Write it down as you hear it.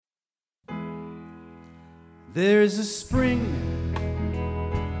There's a spring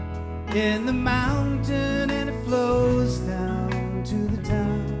in the mountain and it flows down to the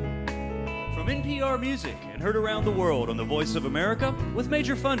town. From NPR Music and heard around the world on the Voice of America, with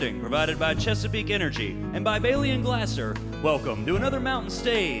major funding provided by Chesapeake Energy and by Bailey & Glasser, welcome to another Mountain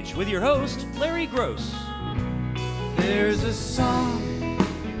Stage with your host, Larry Gross. There's a song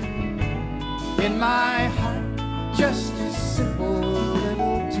in my heart, just a simple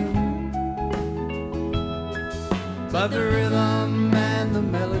little tune, but the rhythm and the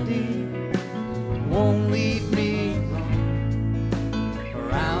melody won't lead me wrong.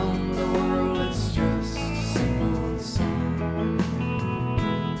 Around the world it's just a simple song.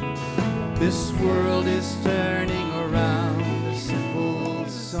 This world is turning around a simple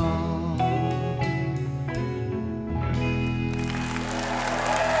song.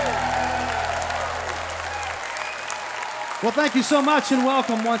 Well, thank you so much and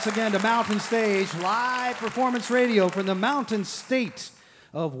welcome once again to Mountain Stage, live performance radio from the Mountain State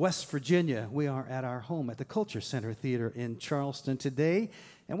of West Virginia. We are at our home at the Culture Center Theater in Charleston today,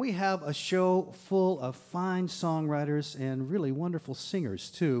 and we have a show full of fine songwriters and really wonderful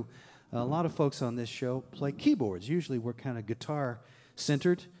singers, too. A lot of folks on this show play keyboards. Usually we're kind of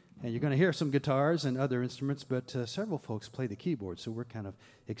guitar-centered, and you're going to hear some guitars and other instruments, but several folks play the keyboard, so we're kind of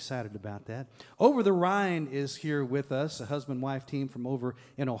excited about that. Over the Rhine is here with us, a husband-wife team from over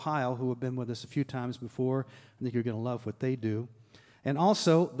in Ohio who have been with us a few times before. I think you're going to love what they do. And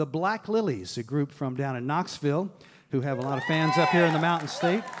also the Black Lilies, a group from down in Knoxville who have a lot of fans up here in the Mountain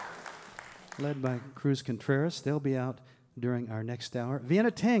State, led by Cruz Contreras. They'll be out during our next hour. Vienna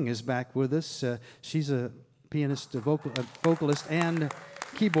Teng is back with us. She's a pianist, a vocalist, and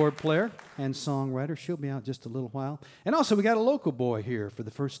keyboard player and songwriter. She'll be out just a little while. And also, we got a local boy here for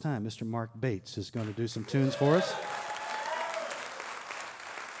the first time. Mr. Mark Bates is going to do some tunes for us.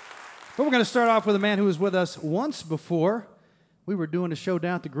 But we're going to start off with a man who was with us once before. We were doing a show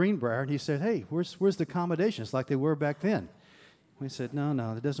down at the Greenbrier, and he said, "Hey, where's the accommodations like they were back then?" We said, no,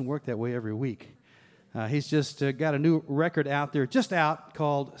 it doesn't work that way every week. He's just got a new record out there, just out,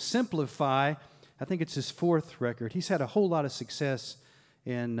 called Simplify. I think it's his fourth record. He's had a whole lot of success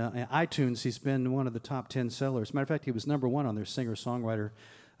in iTunes. He's been one of the top 10 sellers. As a matter of fact, he was number one on their singer-songwriter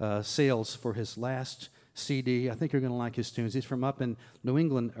sales for his last CD. I think you're going to like his tunes. He's from up in New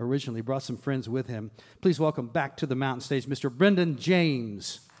England originally, brought some friends with him. Please welcome back to the Mountain Stage, Mr. Brendan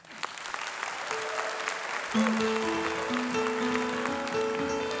James.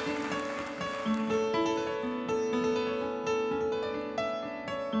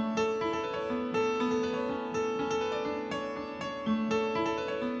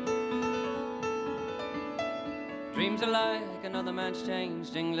 Dreams are like another man's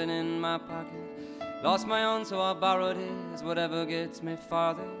change jingling in my pocket. Lost my own, so I borrowed his, whatever gets me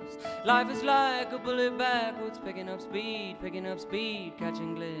farthest. Life is like a bullet backwards, picking up speed,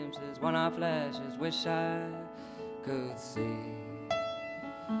 catching glimpses, one-eye flashes, wish I could see.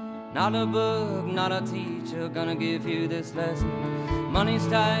 Not a book, not a teacher, gonna give you this lesson. Money's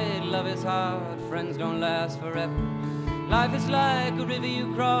tight, love is hard, friends don't last forever. Life is like a river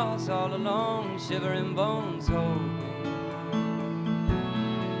you cross all alone, shivering bones, hoping.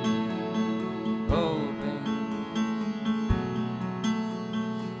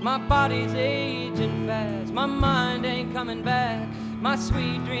 My body's aging fast, my mind ain't coming back. My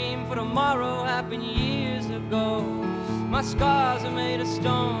sweet dream for tomorrow happened years ago. My scars are made of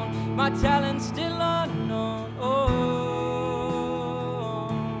stone, my talent's still unknown. Oh,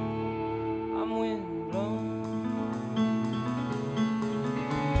 I'm windblown,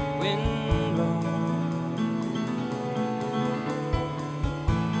 windblown.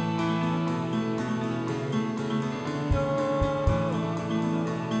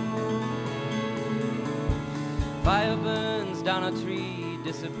 Fire burns down a tree,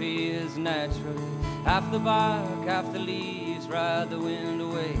 disappears naturally. Half the bark, half the leaves ride the wind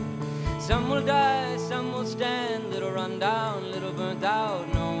away. Some will die, some will stand, little run down, little burnt out,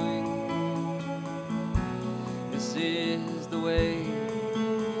 knowing this is the way.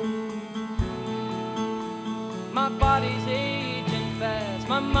 My body's aging fast,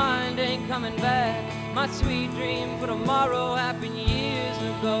 my mind ain't coming back. My sweet dream for tomorrow happened years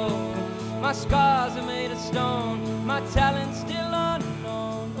ago. My scars are made of stone, my talent's still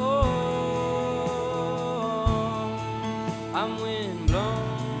unknown. Oh, I'm windblown.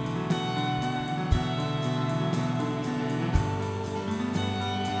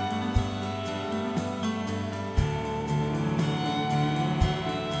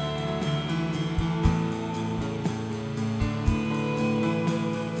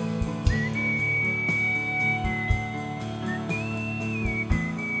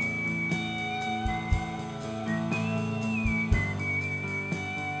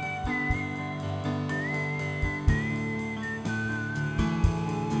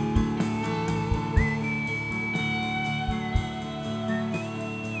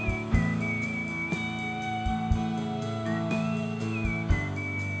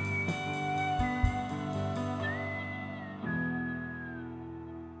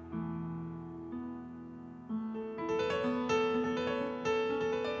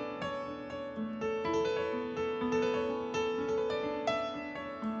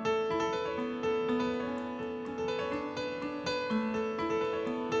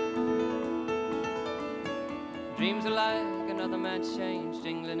 dreams are like another man's change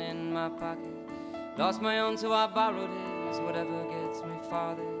jingling in my pocket. Lost my own, so I borrowed his. Whatever gets me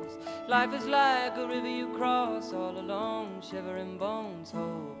farthest. Life is like a river you cross all alone, shivering bones,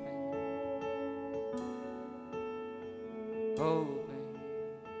 hoping, hoping.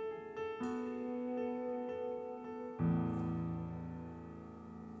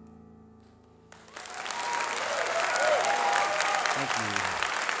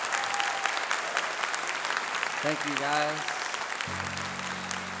 Thank you, guys.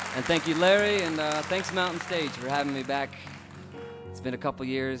 And thank you, Larry, and thanks Mountain Stage for having me back. It's been a couple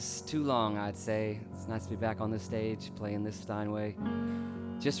years, too long, I'd say. It's nice to be back on this stage, playing this Steinway.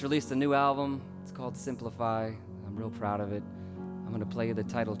 Just released a new album. It's called Simplify. I'm real proud of it. I'm going to play you the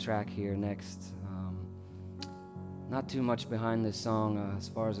title track here next. Not too much behind this song. As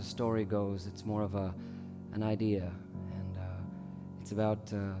far as the story goes, it's more of an idea. It's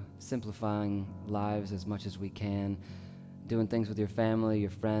about simplifying lives as much as we can, doing things with your family,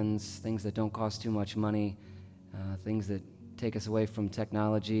 your friends, things that don't cost too much money, things that take us away from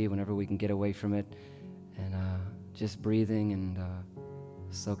technology whenever we can get away from it, and just breathing and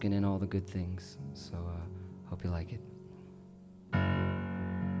soaking in all the good things. So hope you like it.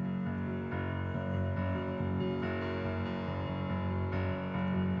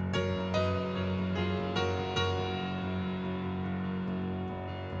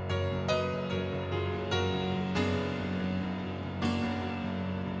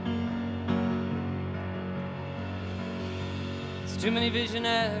 Too many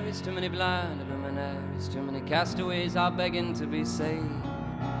visionaries, too many blind luminaries, too many castaways are begging to be saved.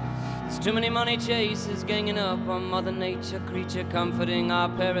 There's too many money chasers ganging up on Mother Nature, creature comforting our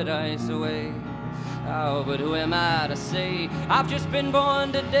paradise away. Oh, but who am I to say? I've just been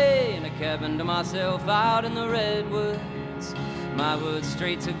born today in a cabin to myself out in the redwoods. My words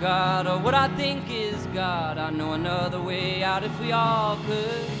straight to God, or what I think is God. I know another way out if we all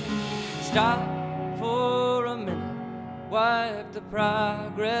could stop for a minute, wipe the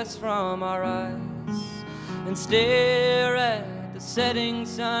progress from our eyes, and stare at the setting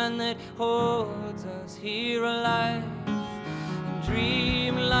sun that holds us here alive, and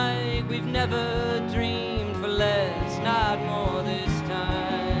dream like we've never dreamed for less, not more this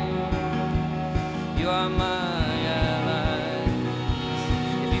time. You are my allies.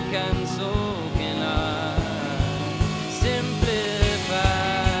 If you can, so can I. Simplify.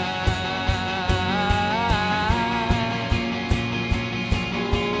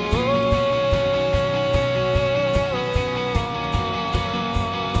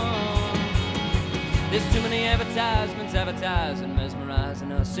 Advertising,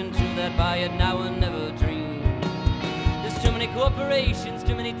 mesmerizing us into that buy it now and never dream. There's too many corporations,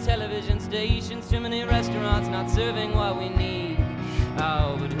 too many television stations, too many restaurants not serving what we need.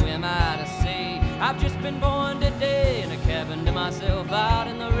 Oh, but who am I to say? I've just been born today in a cabin to myself out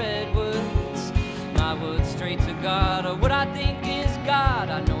in the redwoods. My words straight to God, or what I think is God.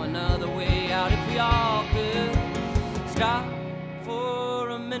 I know another way out if we all could stop for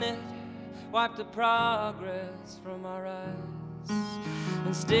a minute, wipe the progress from our eyes,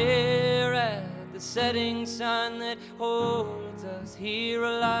 and stare at the setting sun that holds us here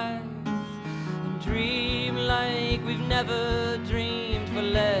alive, and dream like we've never dreamed for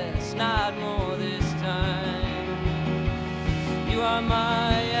less, not more this time. You are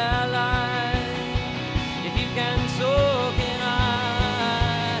my ally. If you can, so can I.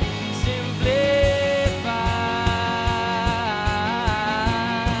 Simplify.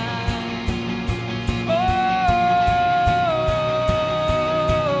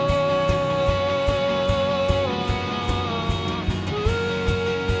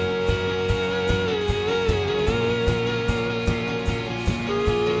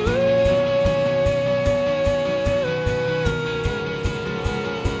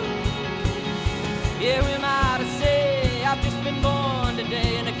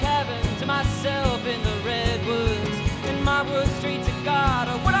 Myself in the redwoods, and my words straight to God,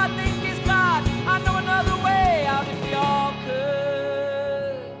 or what I think is God. I know another way out if we all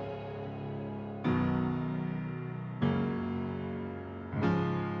could.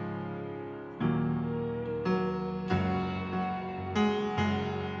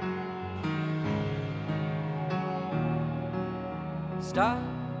 Stop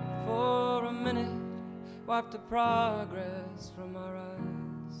for a minute, wipe the progress from our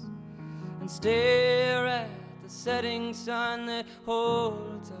eyes, and stare at the setting sun that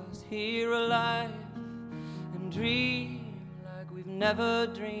holds us here alive, and dream like we've never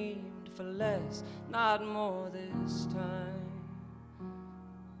dreamed for less, not more this time.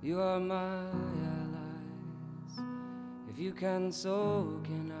 You are my allies. If you can, so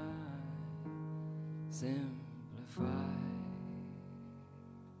can I. Simplify.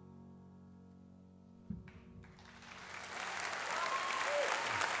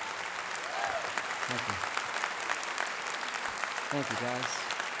 Thank you. Thank you, guys.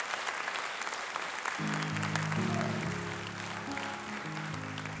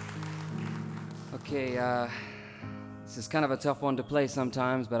 Okay, this is kind of a tough one to play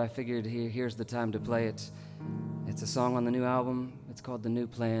sometimes, but I figured here's the time to play it. It's a song on the new album. It's called The New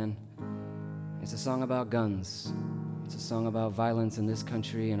Plan. It's a song about guns. It's a song about violence in this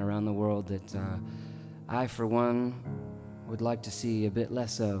country and around the world that I, for one, would like to see a bit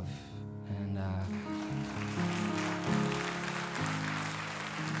less of. And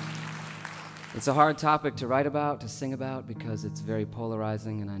it's a hard topic to write about, to sing about, because it's very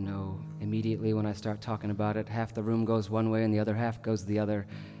polarizing, and I know immediately when I start talking about it, half the room goes one way and the other half goes the other,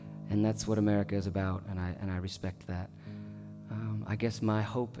 and that's what America is about, and I respect that. I guess my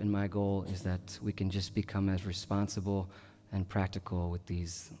hope and my goal is that we can just become as responsible and practical with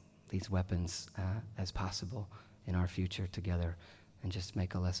these weapons as possible in our future together, and just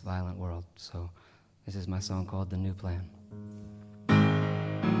make a less violent world. So this is my song called The New Plan.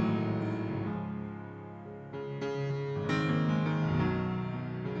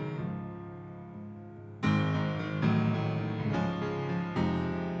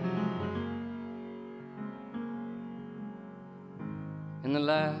 In the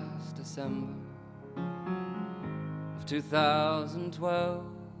last December of 2012,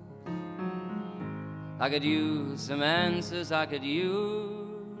 I could use some answers, I could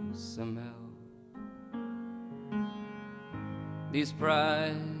use some help. These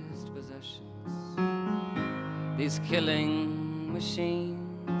prized possessions, these killing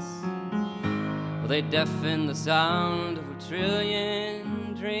machines, well, they deafen the sound of a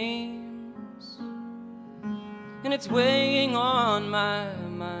trillion dreams. And it's weighing on my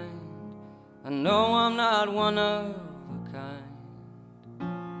mind. I know I'm not one of a kind.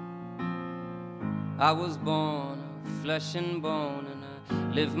 I was born of flesh and bone, and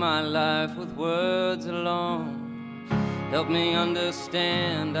I live my life with words alone. Help me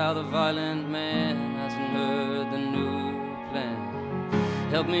understand how the violent man hasn't heard the new plan.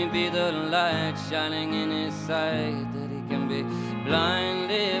 Help me be the light shining in his sight that he can be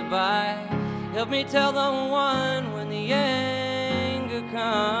blinded by. Help me tell the one when the anger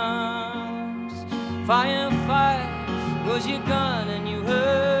comes. Fire, fire, goes your gun and you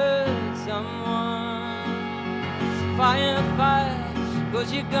hurt someone. Fire, fire,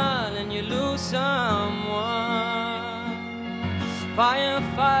 goes your gun and you lose someone. Fire,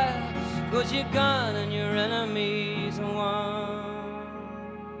 fire, goes your gun and your enemy's won.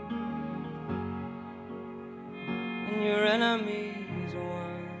 And your enemy's won.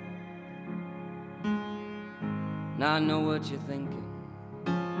 Now I know what you're thinking.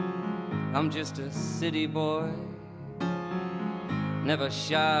 I'm just a city boy, never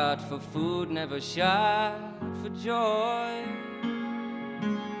shot for food, never shot for joy.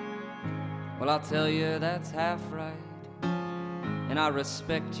 Well, I'll tell you that's half right, and I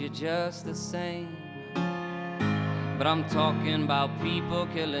respect you just the same. But I'm talking about people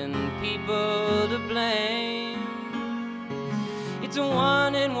killing people to blame. It's a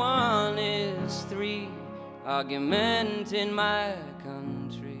 1 and 1 is 3 argument in my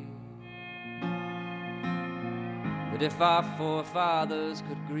country. But if our forefathers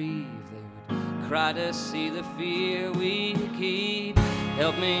could grieve, they would cry to see the fear we keep.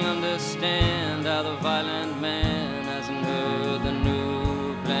 Help me understand how the violent man hasn't heard the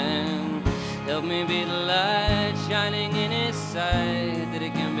new plan. Help me be the light shining in his sight that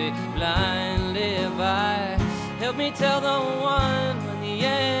it can be blinded by. Help me tell the one when the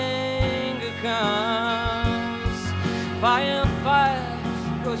anger comes. Fire, fire,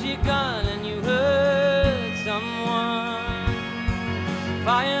 goes your gun and you hurt someone.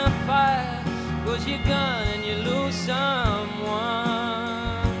 Fire, fire, goes your gun and you lose someone.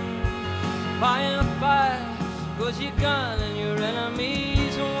 Fire, fire, goes your gun and your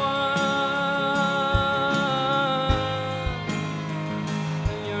enemy's won.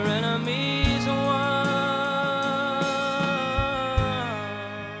 And your enemy's won.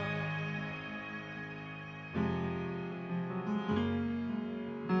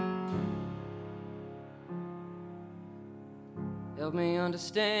 Help me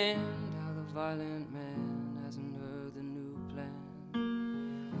understand how the violent man hasn't heard the new plan.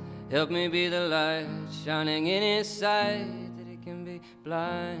 Help me be the light shining in his sight that he can be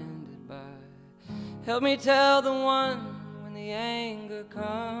blinded by. Help me tell the one when the anger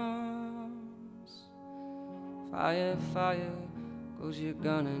comes. Fire, fire, goes your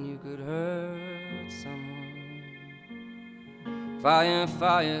gun and you could hurt someone. Fire,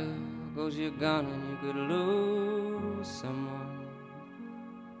 fire, goes your gun and you could lose someone.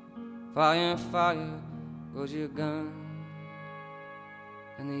 Fire, fire goes your gun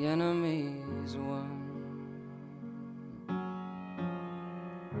and the enemy's won.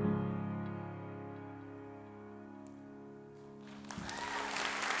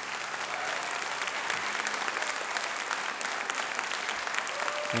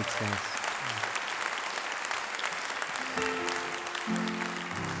 Thanks, guys.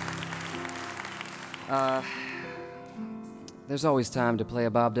 There's always time to play a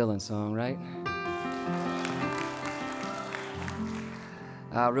Bob Dylan song, right?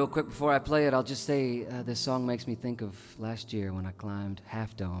 Real quick before I play it, I'll just say this song makes me think of last year when I climbed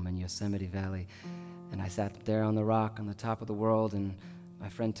Half Dome in Yosemite Valley. And I sat there on the rock on the top of the world, and my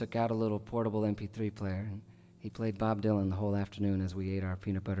friend took out a little portable MP3 player, and he played Bob Dylan the whole afternoon as we ate our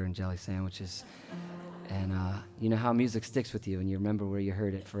peanut butter and jelly sandwiches. And you know how music sticks with you, and you remember where you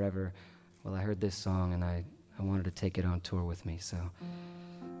heard it forever. Well, I heard this song, and I wanted to take it on tour with me, so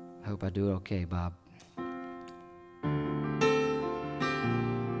I hope I do it okay, Bob.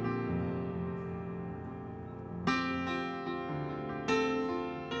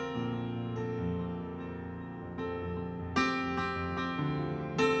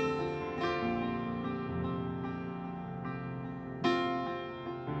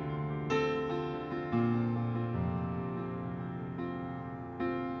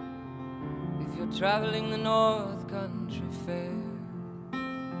 Traveling the North Country Fair,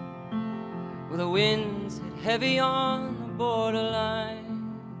 where the winds hit heavy on the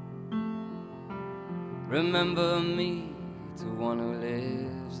borderline, remember me to one who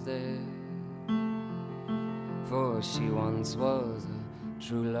lives there, for she once was a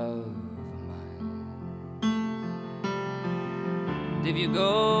true love of mine. And if you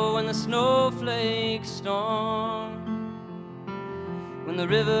go when the snowflakes storm, when the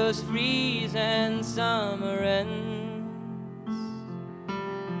rivers freeze and summer ends,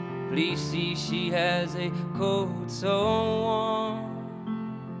 please see she has a coat so warm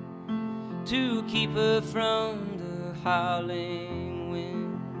to keep her from the howling wind.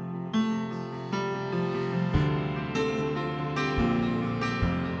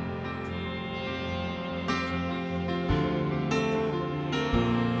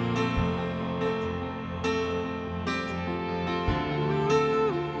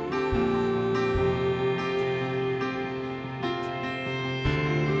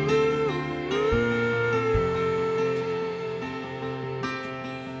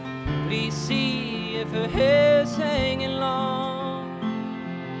 See if her hair's hanging long,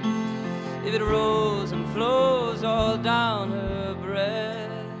 if it rolls and flows all down her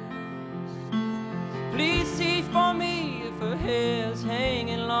breast. Please see for me if her hair's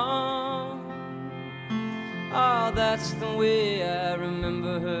hanging long. Oh, that's the way I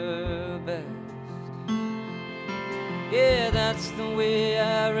remember her best. Yeah, that's the way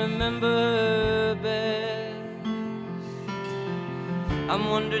I remember her best. I'm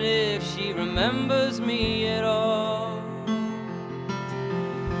wondering if she remembers me at all.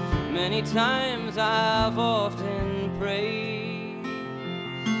 Many times I've often prayed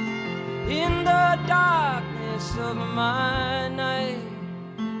in the darkness of my night,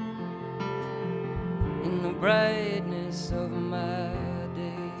 in the brightness of my day.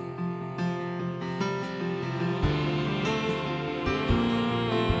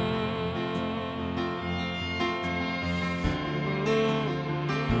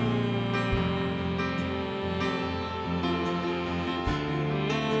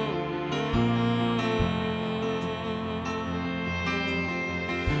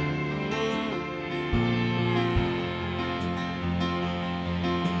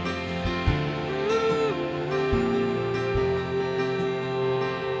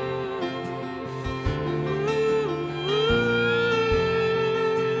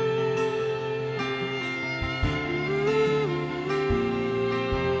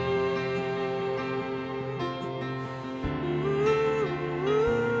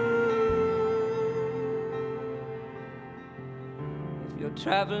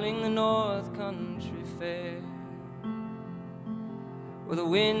 Traveling the North Country Fair, where the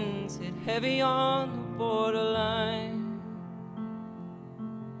winds hit heavy on the borderline,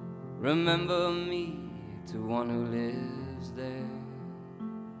 remember me to one who lives there,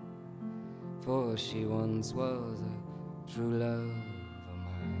 for she once was a true love of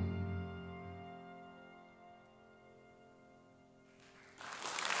mine.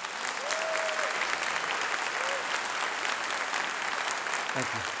 Thank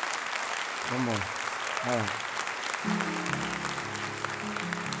you. One more. All right.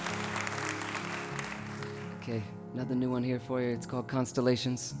 Okay. Another new one here for you. It's called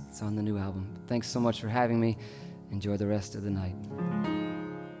Constellations. It's on the new album. Thanks so much for having me. Enjoy the rest of the night.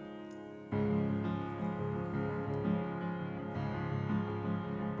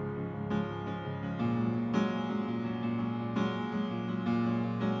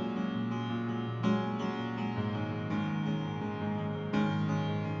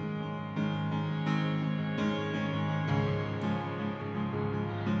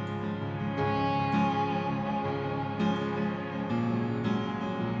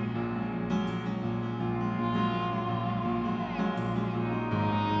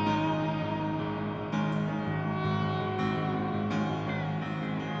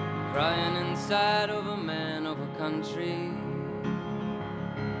 Crying inside of a man of a country,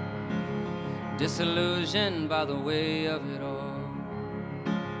 disillusioned by the way of it all.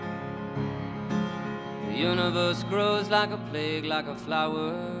 The universe grows like a plague, like a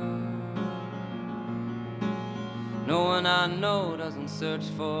flower. No one I know doesn't search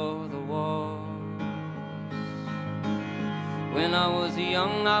for the walls. When I was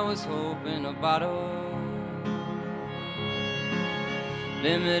young, I was hoping a bottle,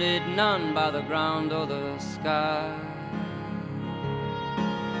 limited none by the ground or the sky.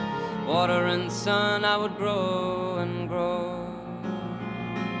 Water and sun, I would grow and grow,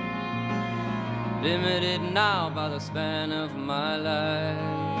 limited now by the span of my life.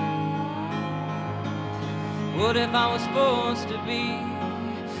 What if I was supposed to be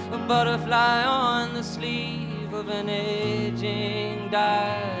a butterfly on the sleeve of an aging,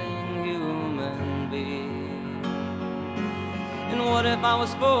 dying human being? And what if I was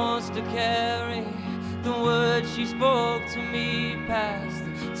supposed to carry the words she spoke to me past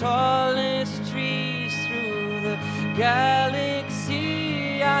the tallest trees through the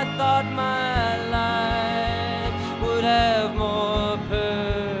galaxy? I thought my life would have more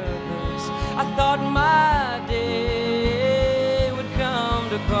purpose. I thought my day would come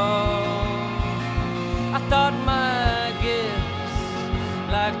to call. I thought my gifts,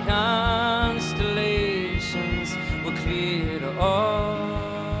 like constellations, were clear to all,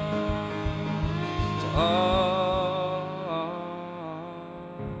 to all.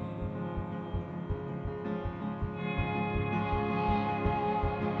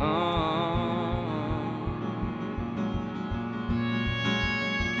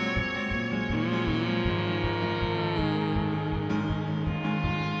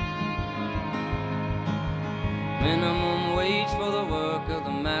 Minimum wage for the work of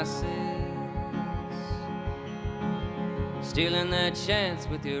the masses, stealing their chance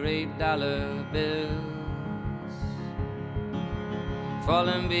with your $8 bills,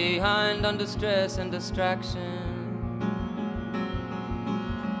 falling behind under stress and distraction,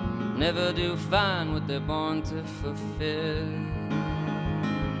 never do find what they're born to fulfill.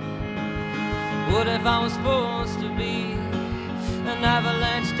 What if I was supposed to be an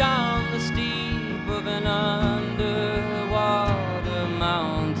avalanche down the steep of an underwater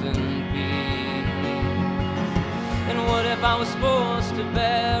mountain peak? And what if I was supposed to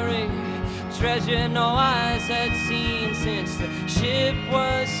bury treasure no eyes had seen since the ship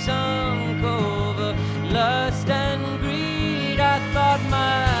was sunk over lust and greed? I thought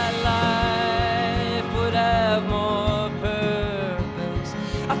my life would have more purpose.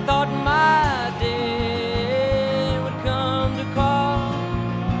 I thought my day would come to call.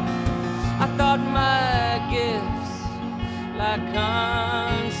 I thought my gifts, like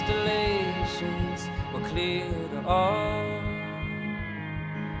constellations, were clear to all,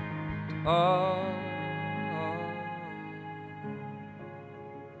 to all.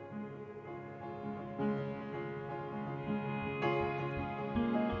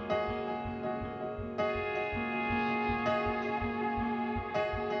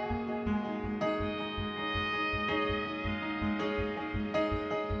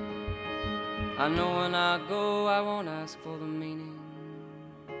 I know when I go, I won't ask for the meaning.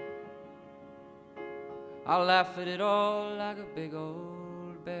 I'll laugh at it all like a big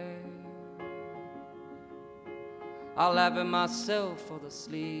old bear. I'll laugh at myself for the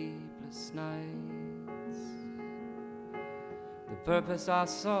sleepless nights. The purpose I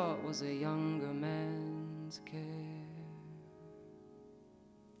sought was a younger man's care.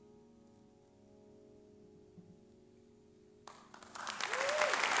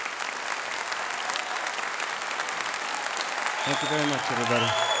 Thank you very much, everybody.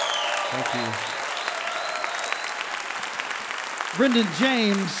 Thank you. Brendan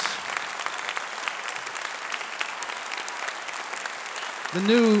James. The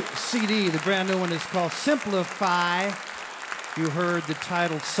new CD, the brand new one, is called Simplify. You heard the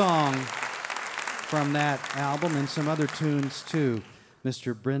title song from that album and some other tunes too.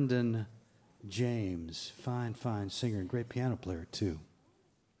 Mr. Brendan James. Fine, fine singer and great piano player, too.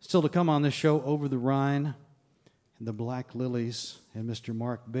 Still to come on this show, Over the Rhine and the Black Lilies and Mr.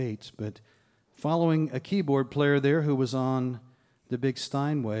 Mark Bates. But following a keyboard player there who was on the Big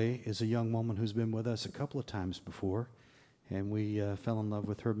Steinway is a young woman who's been with us a couple of times before. And we fell in love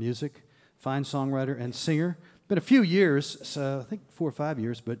with her music. Fine songwriter and singer. Been a few years, so I think 4 or 5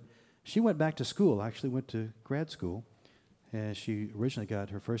 years, but she went back to school, actually went to grad school. She originally got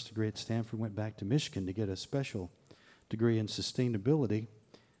her first degree at Stanford, went back to Michigan to get a special degree in sustainability.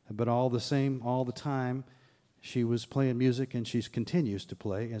 But all the same, all the time, she was playing music, and she continues to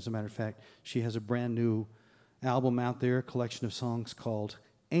play. As a matter of fact, she has a brand new album out there, a collection of songs called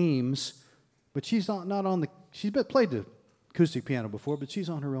Ames. But she's not on the, she's played the acoustic piano before, but she's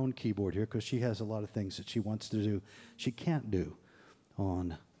on her own keyboard here because she has a lot of things that she wants to do she can't do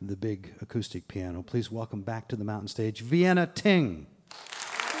on the big acoustic piano. Please welcome back to the mountain stage, Vienna Ting.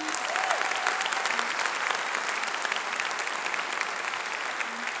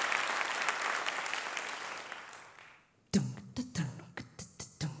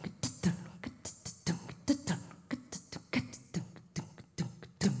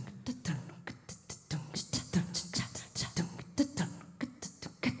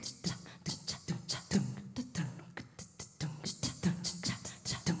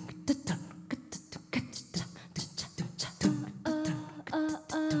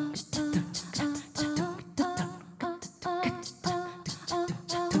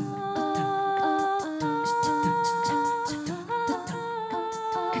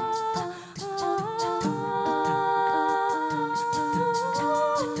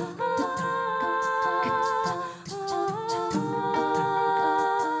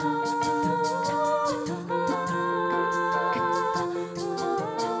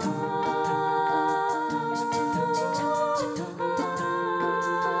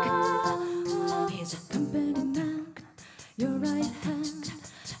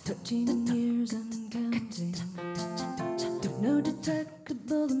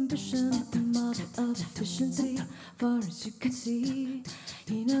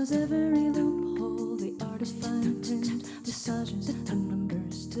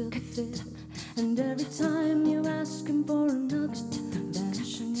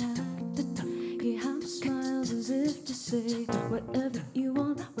 Whatever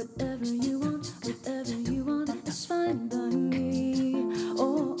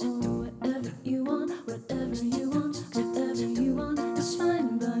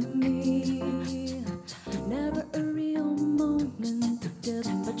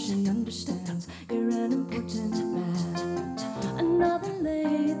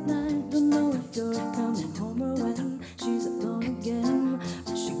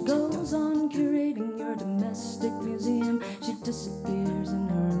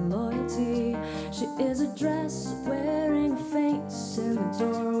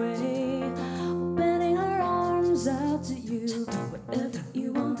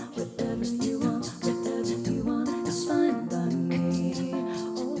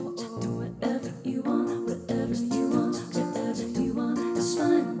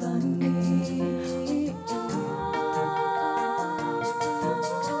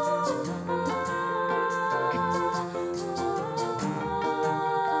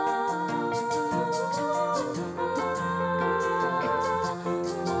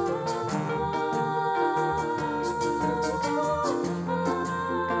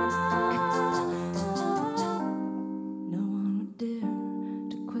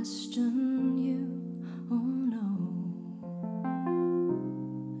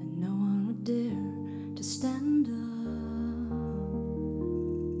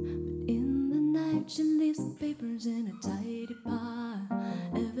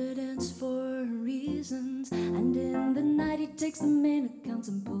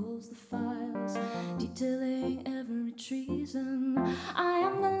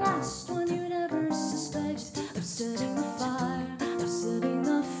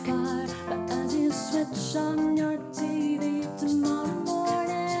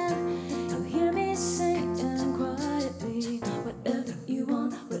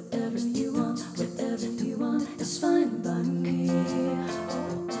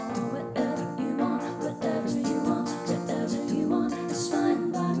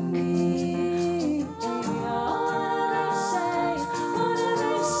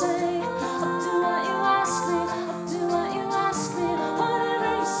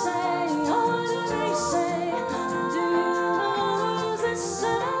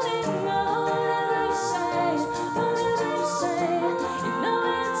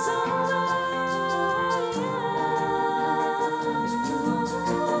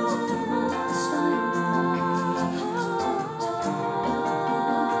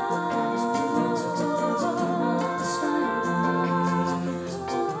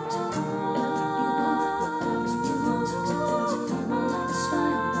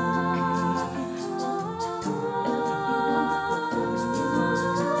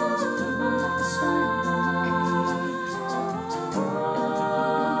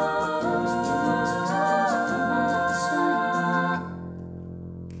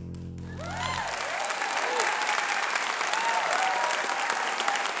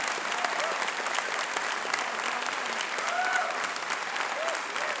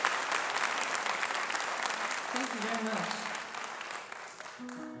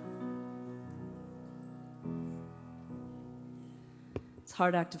It's a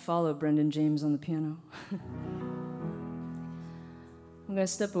hard act to follow, Brendan James on the piano. I'm going to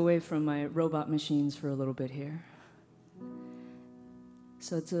step away from my robot machines for a little bit here.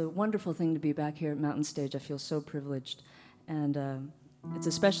 So it's a wonderful thing to be back here at Mountain Stage. I feel so privileged. And it's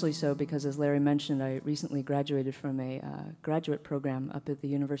especially so because, as Larry mentioned, I recently graduated from a graduate program up at the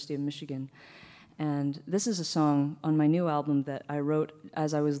University of Michigan. And this is a song on my new album that I wrote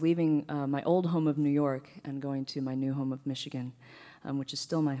as I was leaving my old home of New York and going to my new home of Michigan, which is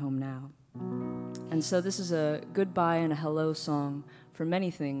still my home now. And so this is a goodbye and a hello song for many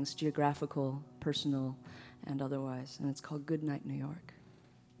things, geographical, personal, and otherwise. And it's called Good Night, New York.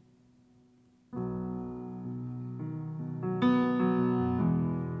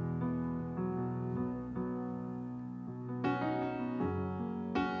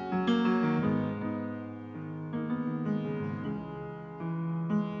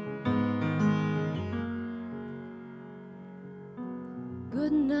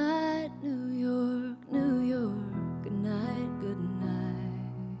 Good night, New York, New York. Good night, good night.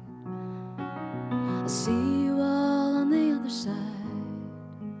 I'll see you all on the other side.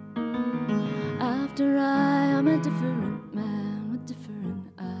 After I am a different man with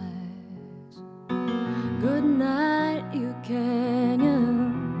different eyes. Good night, you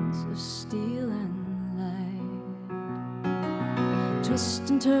canyons of steel and light. Twist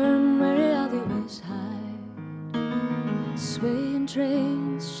and turn where alleyways hide. Swaying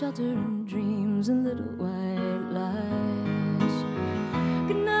trains, sheltering dreams and little white lies.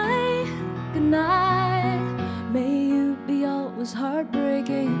 Good night, good night. May you be always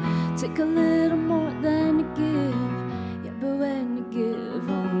heartbreaking. Take a little more than you give. Yeah, but when you give,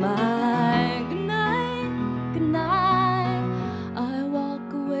 oh my. Good night, good night. I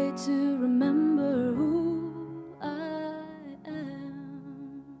walk away to remember who I am.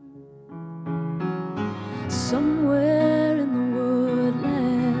 Somewhere in the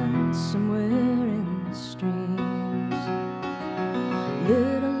woodlands, somewhere in the streams,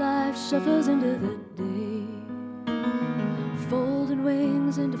 little life shuffles into the day, folding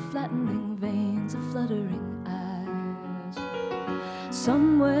wings into flattening veins of fluttering eyes.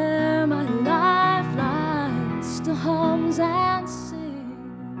 Somewhere my lifeline still hums and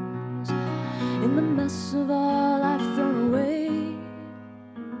sings in the mess of all I've thrown away.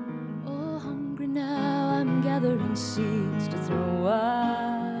 Oh, hungry now, I'm gathering seeds to throw wide.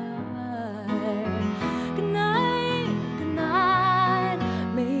 Good night, good night.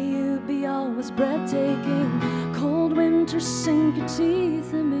 May you be always breathtaking. Cold winter sink your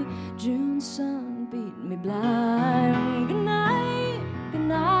teeth in me. June sun beat me blind. Good night, good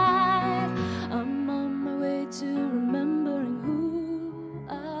night. I'm on my way to remembering who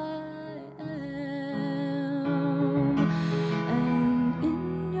I am. And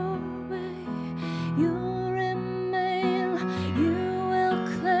in your way, you'll remain. You will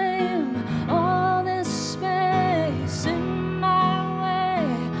claim all this space in my way.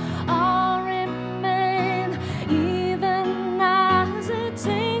 I'll remain, even as it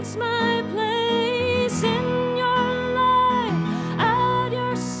takes my place in your life. At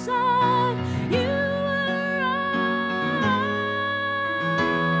your side, you arrive.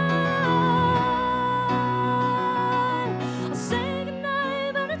 I'll say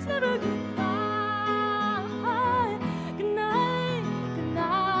goodnight, but it's never goodbye. Good night, good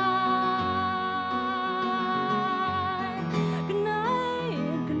night. Good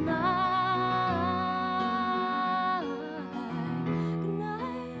night, good night. Good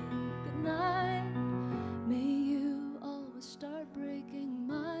night, good night. May you always start breaking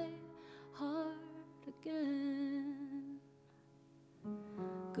my heart again.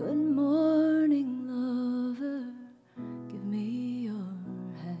 Good morning, lover. Give me your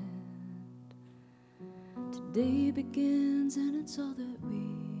hand. Today begins and it's all that we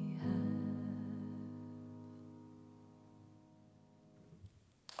have.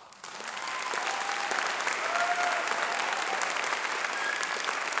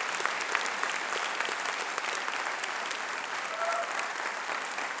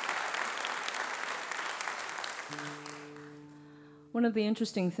 One of the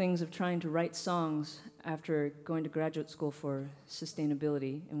interesting things of trying to write songs after going to graduate school for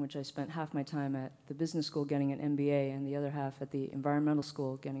sustainability, in which I spent half my time at the business school getting an MBA and the other half at the environmental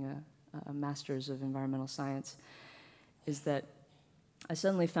school getting a master's of environmental science, is that I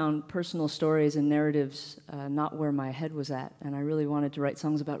suddenly found personal stories and narratives not where my head was at, and I really wanted to write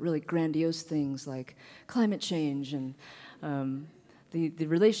songs about really grandiose things like climate change and the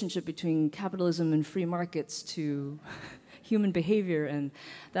relationship between capitalism and free markets to human behavior, and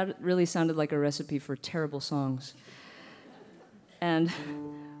that really sounded like a recipe for terrible songs. And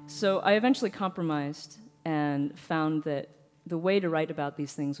so I eventually compromised and found that the way to write about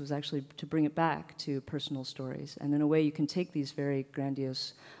these things was actually to bring it back to personal stories. And in a way, you can take these very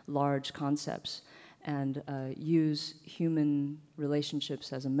grandiose, large concepts and use human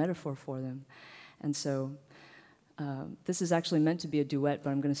relationships as a metaphor for them. And so this is actually meant to be a duet, but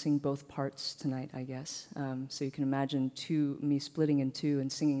I'm going to sing both parts tonight, I guess. So you can imagine me splitting in two and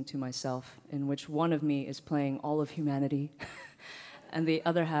singing to myself, in which one of me is playing all of humanity, and the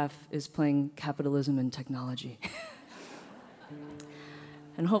other half is playing capitalism and technology.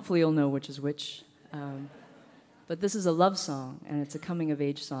 And hopefully you'll know which is which. But this is a love song, and it's a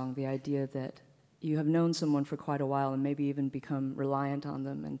coming-of-age song, the idea that you have known someone for quite a while and maybe even become reliant on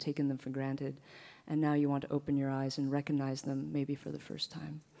them and taken them for granted, and now you want to open your eyes and recognize them maybe for the first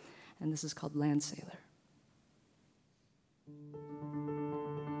time. And this is called Land Sailor.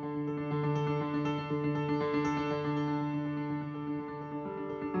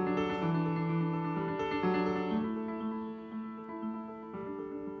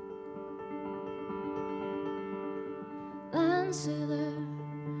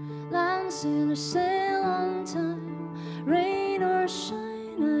 Land sailor, sail on time, rain or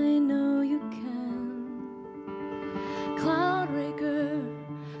shine, I know you can. Cloud raker,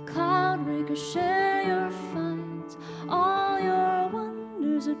 share your finds, all your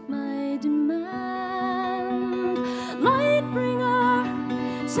wonders at my demand. Light bringer,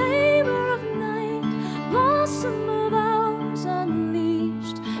 saber of night, blossom of hours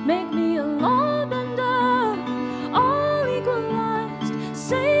unleashed, make me a lawbender, all equalized,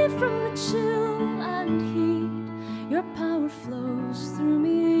 safe from the chill and heat. Your power flows through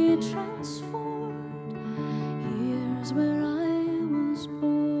me, transformed. Here's where I was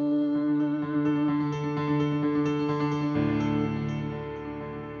born.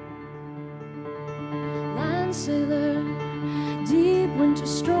 Land sailor, deep winter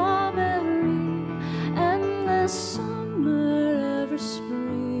strawberry, endless summer, ever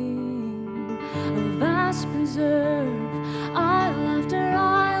spring. A vast preserve, isle after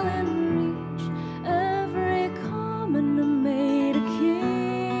isle in reach, every commoner made a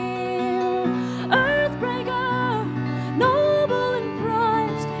king. Earthbreaker, noble and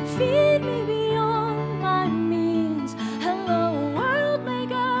prized, feed me beyond my means. Hello, world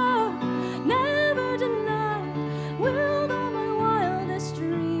maker, never denied, willed all my wildest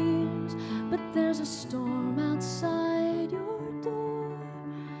dreams. But there's a storm outside your door,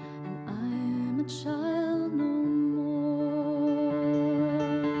 and I'm a child no more.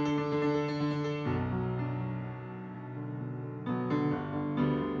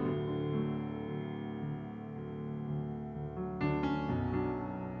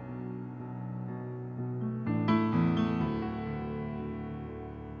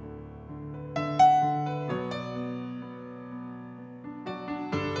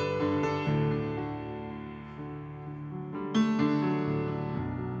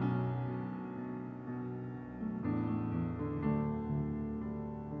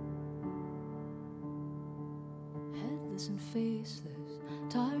 Headless and faceless,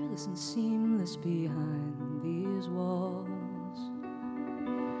 tireless and seamless behind these walls.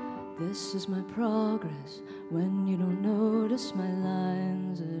 This is my progress when you don't notice my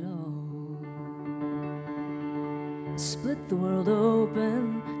lines at all. Split the world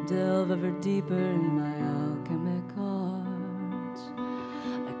open, delve ever deeper in my alchemic arts.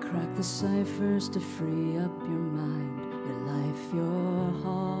 I crack the ciphers to free up your mind, your life, your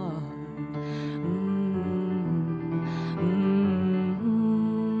heart.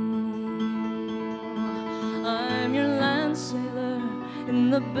 I'm your land sailor in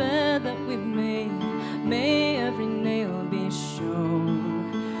the bed that we've made. May every nail be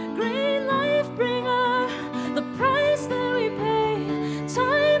shown. Great life bringer, the price that we pay,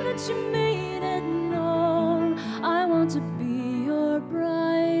 time that you made it known. I want to be your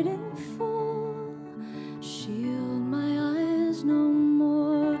bride in full. Shield my eyes no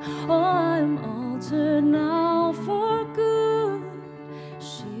more. Oh, I'm altered now for good.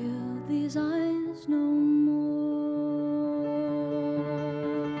 Shield these eyes no more.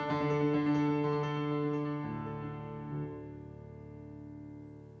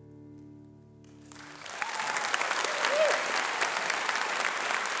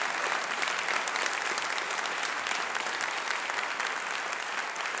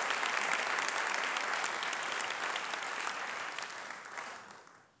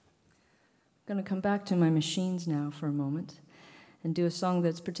 I'm going to come back to my machines now for a moment and do a song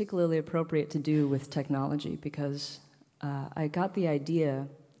that's particularly appropriate to do with technology, because I got the idea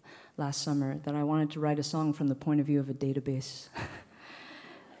last summer that I wanted to write a song from the point of view of a database.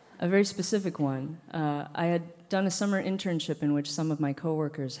 a very specific one. I had done a summer internship in which some of my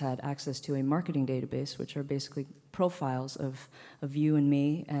coworkers had access to a marketing database, which are basically profiles of you and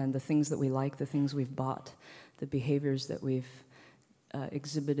me and the things that we like, the things we've bought, the behaviors that we've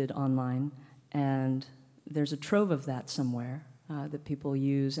exhibited online. And there's a trove of that somewhere that people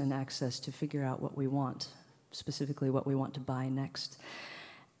use and access to figure out what we want, specifically what we want to buy next.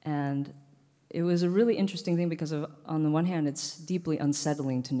 And it was a really interesting thing because on the one hand, it's deeply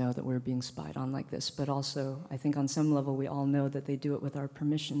unsettling to know that we're being spied on like this, but also I think on some level we all know that they do it with our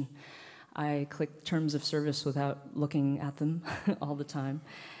permission. I click terms of service without looking at them all the time.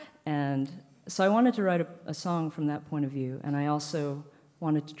 And so I wanted to write a song from that point of view, and I also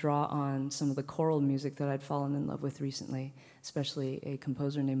wanted to draw on some of the choral music that I'd fallen in love with recently, especially a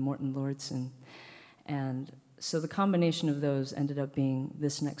composer named Morten Lortzen. And so the combination of those ended up being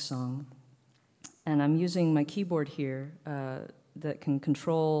this next song. And I'm using my keyboard here that can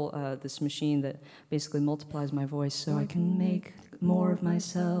control this machine that basically multiplies my voice so I can make more of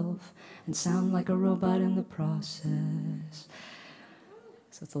myself and sound like a robot in the process.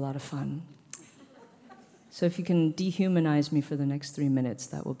 So it's a lot of fun. So if you can dehumanize me for the next 3 minutes,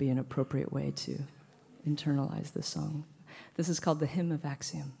 that will be an appropriate way to internalize this song. This is called The Hymn of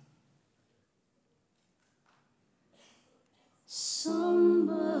Axiom.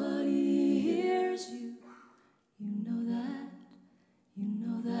 Somebody hears you, you know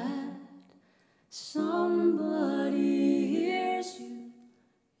that. Somebody hears you,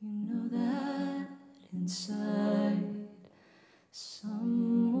 you know that inside.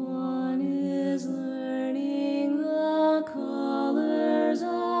 Someone is learning the colors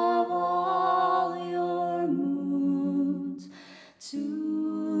of all your moods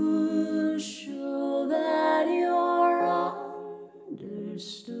to show that you're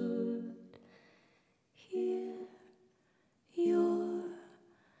understood. Here you're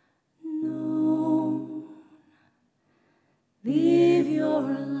known. Leave your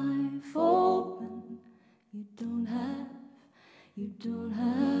life open. You don't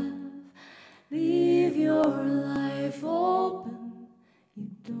have. Leave your life open. You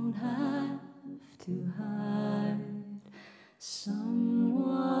don't have to hide.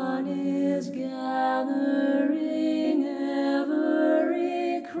 Someone is gathering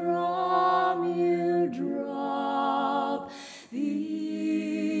every crumb you drop.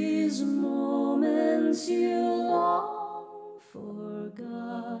 These moments you long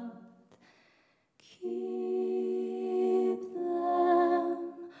forgot. Keep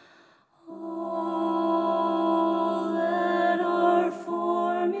them all, let our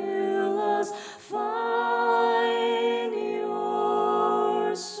formulas find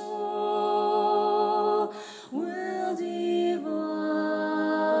your soul. Will divine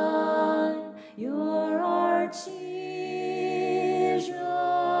your artesian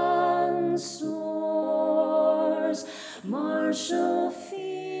source, martial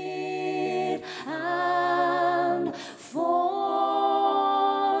feet and force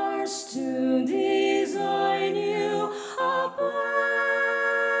to design you a perfect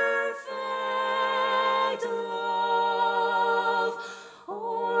love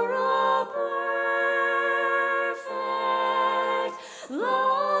or a perfect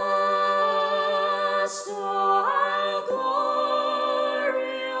lust. Oh, how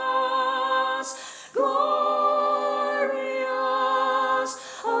glorious, glorious,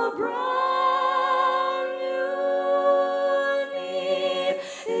 a brand new need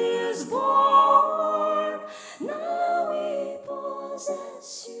is born. Now we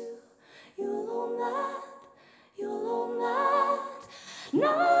possess you. You'll own that. You'll own that.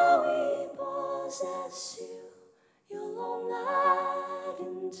 Now we possess you. You'll own that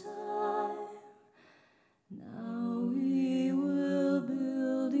in time. Now we will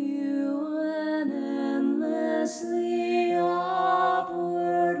build you an endlessly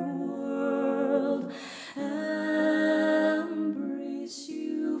upward world, embrace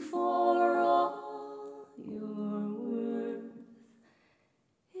you for all your worth.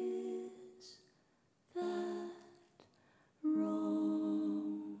 Is that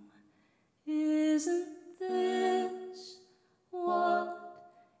wrong? Isn't this what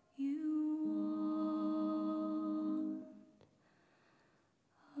you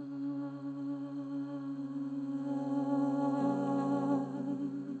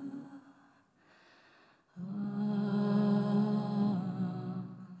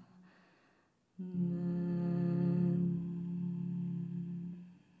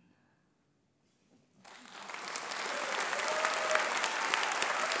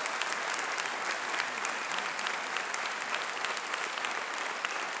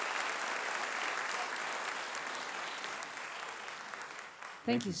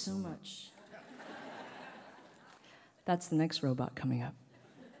Thank you so much. That's the next robot coming up.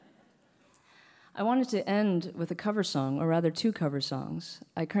 I wanted to end with a cover song, or rather two cover songs.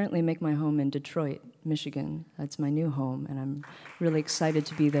 I currently make my home in Detroit, Michigan. That's my new home, and I'm really excited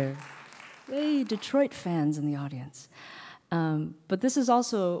to be there. Hey, Detroit fans in the audience. But this is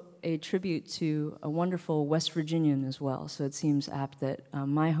also a tribute to a wonderful West Virginian as well, so it seems apt that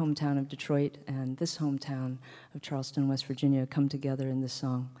my hometown of Detroit and this hometown of Charleston, West Virginia come together in this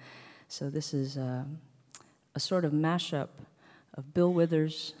song. So this is a sort of mashup of Bill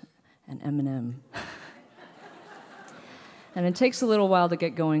Withers and Eminem. And it takes a little while to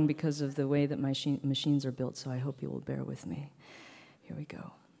get going because of the way that my machines are built, so I hope you will bear with me. Here we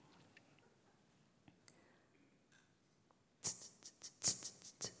go.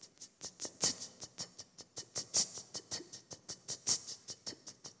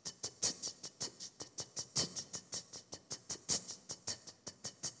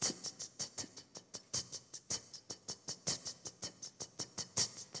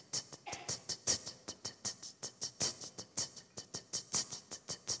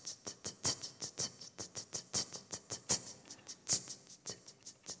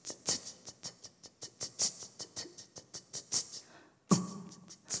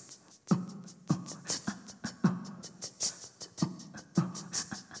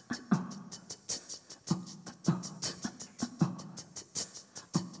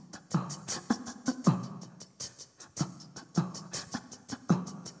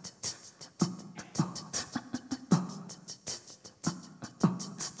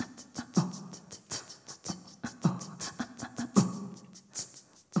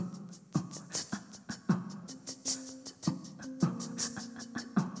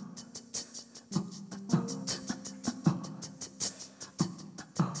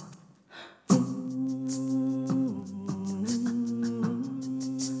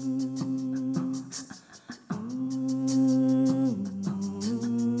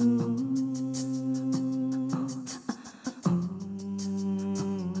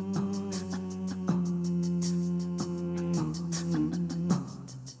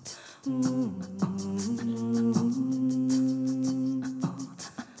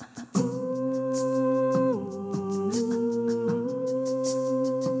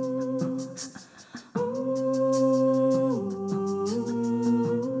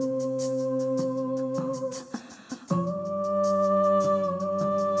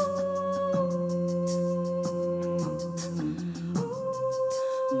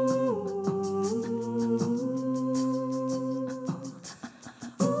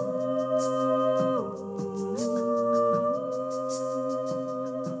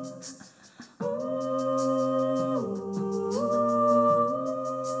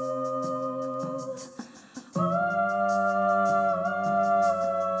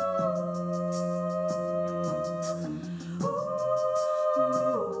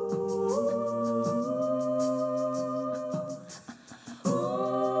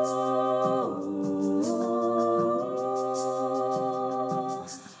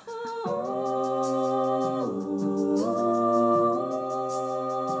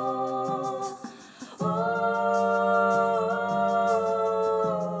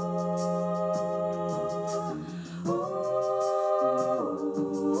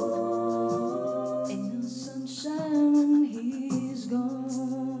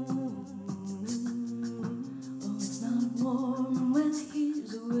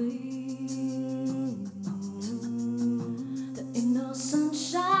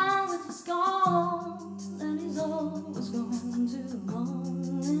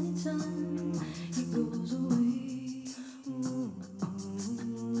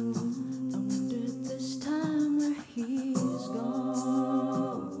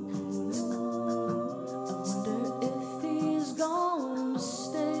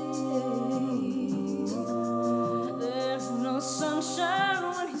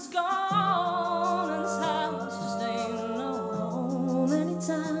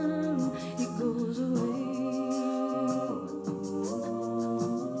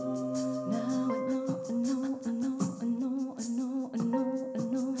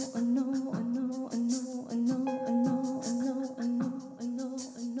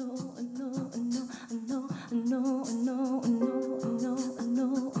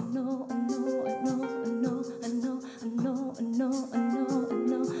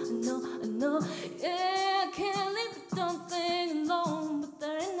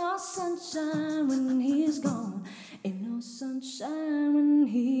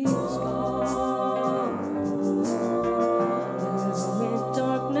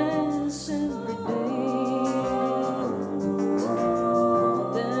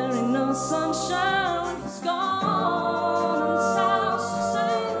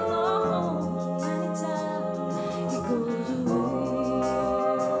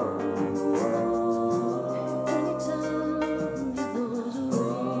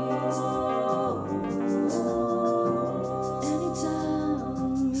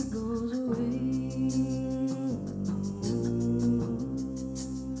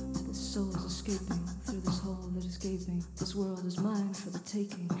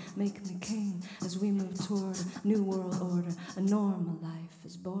 make me king as we move toward a new world order. A normal life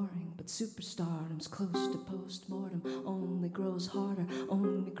is boring, but superstardom's close to post-mortem. Only grows harder,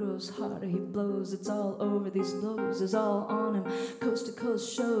 only grows harder. He blows, it's all over, these blows is all on him. Coast to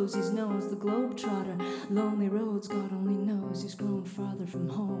coast shows, he's knows the globetrotter. Lonely roads, God only knows. He's grown farther from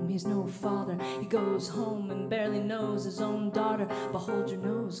home, he's no father. He goes home and barely knows his own daughter. But hold your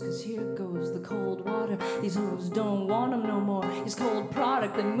nose, cause here goes the cold water. These hoes don't want him no more, his cold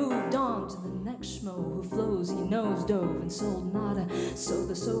product. They moved on to the next schmo who flows. He nose dove and sold nada. So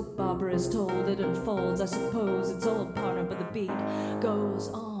the soap opera is told, it unfolds. I suppose it's old, partner, but the beat goes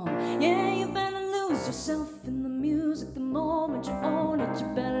on. Yeah, you better lose yourself in the music. The moment you own it, you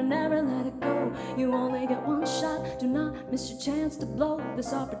better never let it go. You only get one shot, do not miss your chance to blow.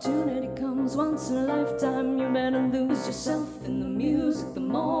 This opportunity comes once in a lifetime. You better lose yourself in the music. The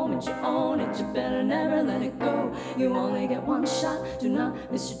moment you own it, you better never let it go. You only get one shot, do not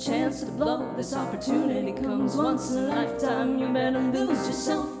miss your chance to blow. This opportunity comes once in a lifetime. You better lose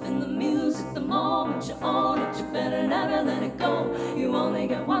yourself in the music. The moment you own it, you better never let it go. You only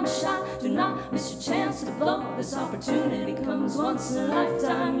get one shot, do not miss your chance to blow. This opportunity comes once in a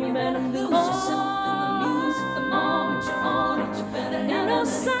lifetime. You better lose yourself in the music. The moment you own it, you better never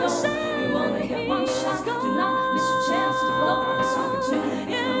let it go. You only get one shot, do not miss your chance to blow. This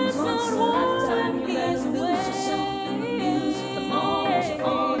opportunity comes once in a lifetime. You better lose yourself in the music. The moment you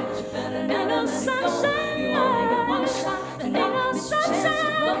own it, you better never let it go. You only get one shot, do not miss your chance to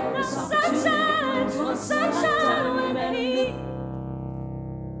blow. This opportunity comes once in a lifetime. You better lose.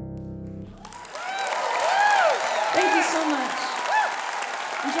 Thank you so much.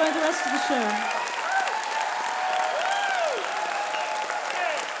 Enjoy the rest of the show.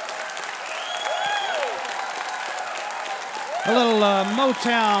 A little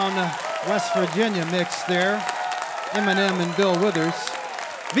Motown, West Virginia mix there. Eminem and Bill Withers.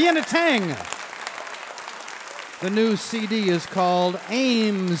 Vienna Teng. The new CD is called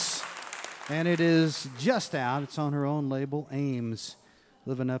Ames, and it is just out. It's on her own label, Ames.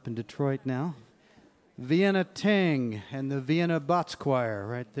 Living up in Detroit now. Vienna Teng and the Vienna Bots Choir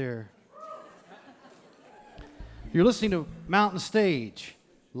right there. You're listening to Mountain Stage,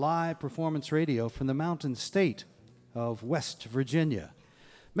 live performance radio from the Mountain State of West Virginia.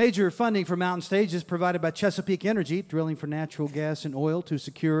 Major funding for Mountain Stage is provided by Chesapeake Energy, drilling for natural gas and oil to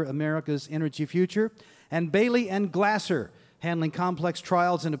secure America's energy future, and Bailey and Glasser, handling complex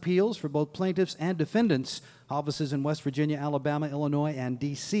trials and appeals for both plaintiffs and defendants. Offices in West Virginia, Alabama, Illinois, and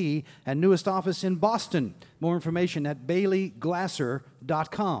D.C., and newest office in Boston. More information at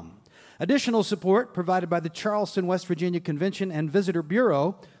baileyglasser.com. Additional support provided by the Charleston, West Virginia Convention and Visitor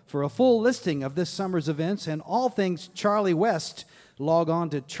Bureau. For a full listing of this summer's events and all things Charlie West, log on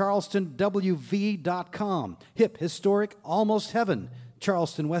to charlestonwv.com. Hip, historic, almost heaven,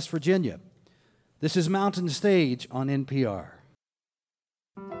 Charleston, West Virginia. This is Mountain Stage on NPR.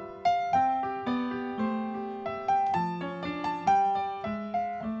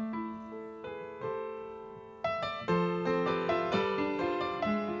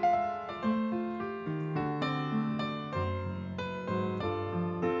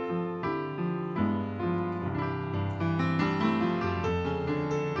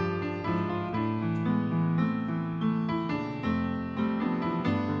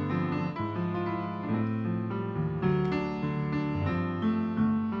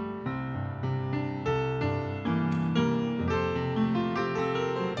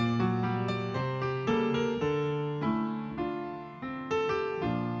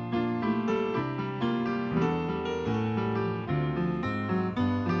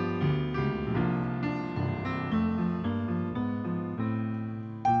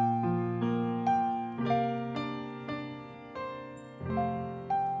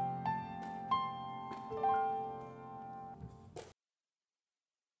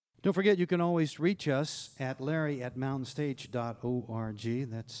 Don't forget, you can always reach us at larry@mountainstage.org.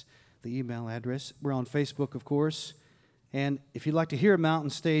 That's the email address. We're on Facebook, of course. And if you'd like to hear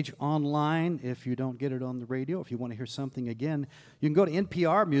Mountain Stage online, if you don't get it on the radio, if you want to hear something again, you can go to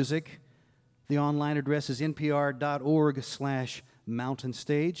NPR Music. The online address is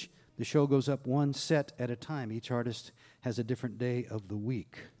npr.org/mountainstage. The show goes up one set at a time. Each artist has a different day of the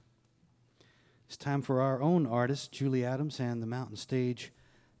week. It's time for our own artist, Julie Adams, and the Mountain Stage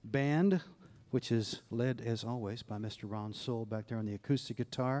Band, which is led, as always, by Mr. Ron Soule back there on the acoustic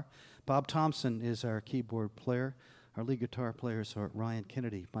guitar. Bob Thompson is our keyboard player. Our lead guitar players are Ryan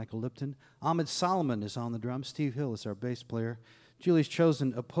Kennedy, Michael Lipton. Ahmed Solomon is on the drums. Steve Hill is our bass player. Julie's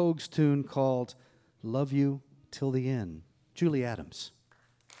chosen a Pogues tune called Love You Till the End. Julie Adams.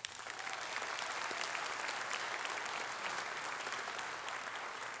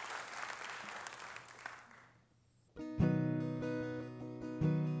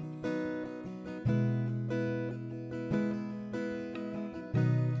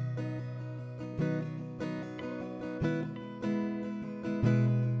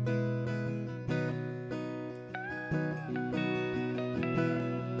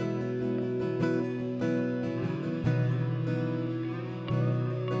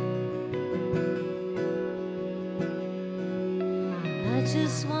 I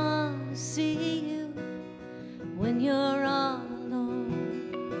just want to see you when you're all alone.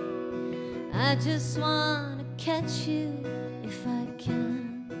 I just want to catch you if I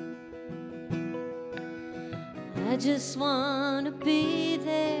can. I just want to be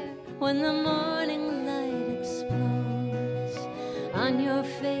there when the morning light explodes. On your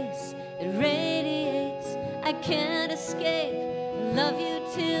face it radiates, I can't escape. I love you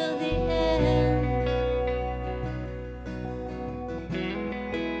till the end.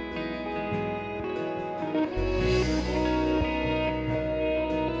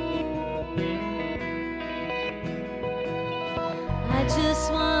 I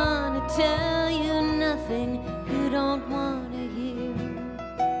just want to tell you nothing you don't want to hear.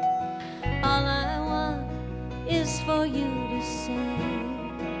 All I want is for you to say,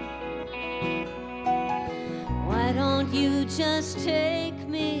 why don't you just take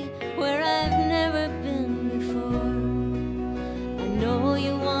me where I've never been before? I know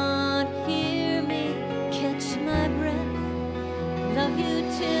you want to hear me catch my breath. Love you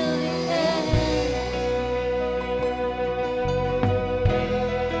till the end.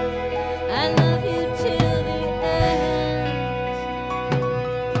 I love you till the end.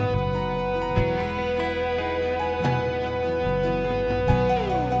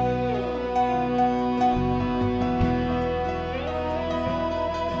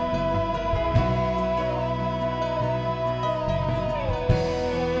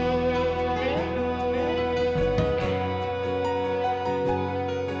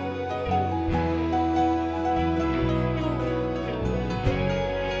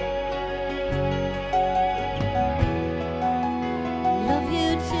 Love you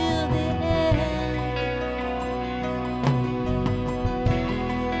till the end.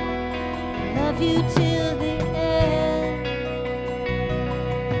 Love you till the end.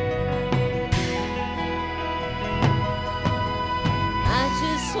 I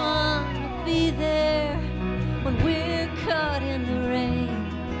just want to be there when we're caught in the rain.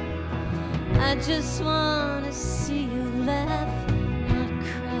 I just want to see you laugh, not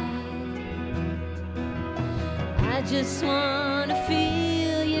cry. I just want to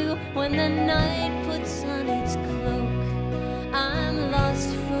feel you when the night puts on its cloak. I'm lost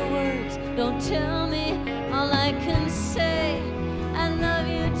for words, don't tell me all I can say. I love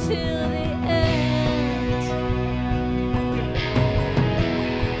you till the end.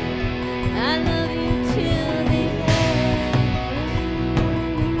 I love you till the end.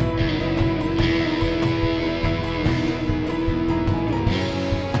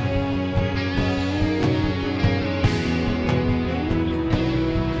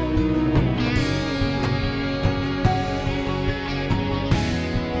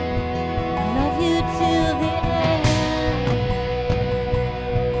 Love you till the end.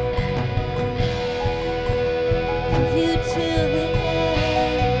 Love you till the end.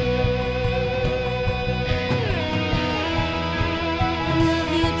 I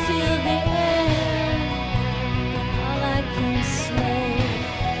love you till the end. All I can say.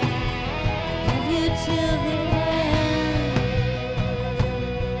 Love you till the end.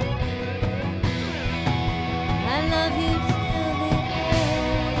 I love you till the end.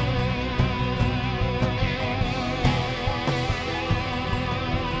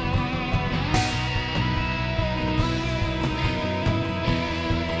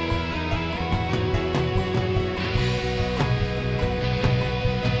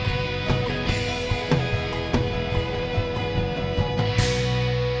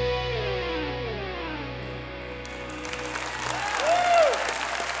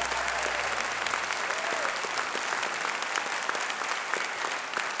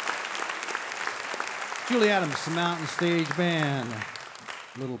 Julie Adams, the Mountain Stage Band.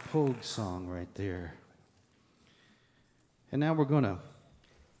 Little Pogue song right there. And now we're going to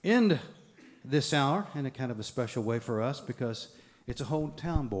end this hour in a kind of a special way for us because it's a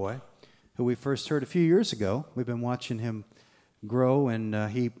hometown boy who we first heard a few years ago. We've been watching him grow, and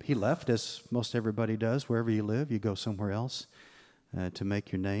he left, as most everybody does. Wherever you live, you go somewhere else to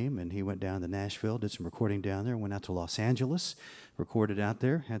make your name. And he went down to Nashville, did some recording down there, went out to Los Angeles, recorded out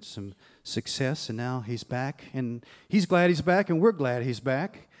there, had some success, and now he's back. And he's glad he's back, and we're glad he's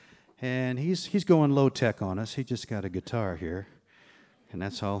back. And he's going low tech on us. He just got a guitar here, and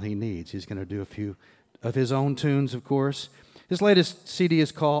that's all he needs. He's going to do a few of his own tunes, of course. His latest CD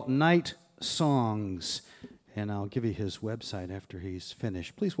is called Night Songs, and I'll give you his website after he's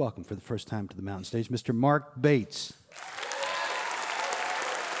finished. Please welcome for the first time to the Mountain Stage, Mr. Mark Bates.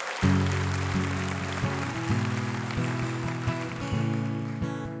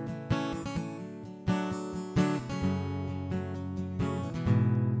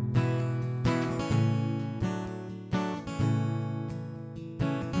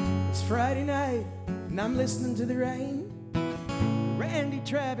 It's Friday night, and I'm listening to the rain. Randy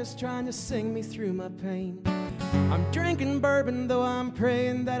Travis trying to sing me through my pain. I'm drinking bourbon, though I'm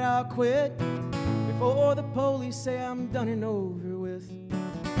praying that I'll quit before the police say I'm done and over with.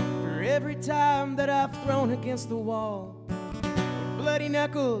 For every time that I've thrown against the wall, with bloody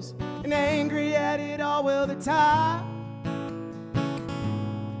knuckles and angry at it all, well, the time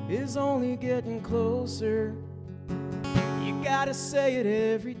is only getting closer. You gotta say it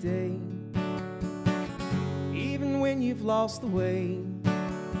every day, even when you've lost the way.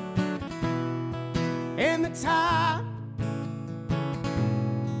 And the time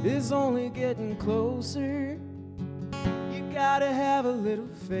is only getting closer. You gotta have a little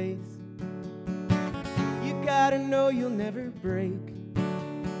faith. You gotta know you'll never break.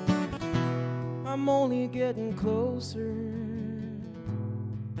 I'm only getting closer.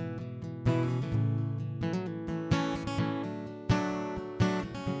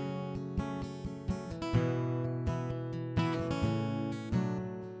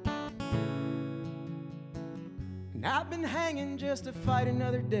 And I've been hanging just to fight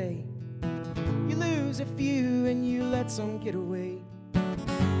another day. You lose a few and you let some get away.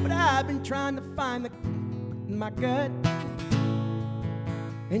 But I've been trying to find my gut,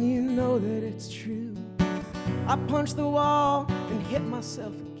 and you know that it's true. I punched the wall and hit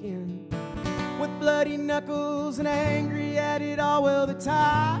myself again, with bloody knuckles and angry at it all. Well, the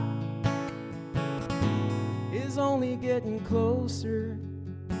time is only getting closer.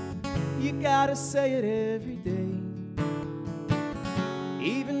 You gotta say it every day,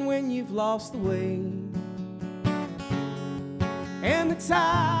 even when you've lost the way. And the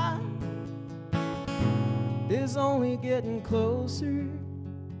time is only getting closer.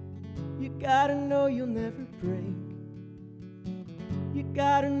 You gotta know you'll never break. You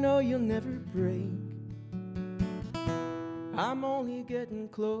gotta know you'll never break. I'm only getting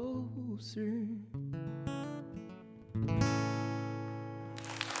closer.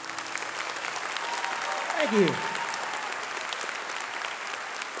 Thank you.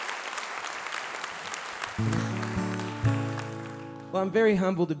 Well, I'm very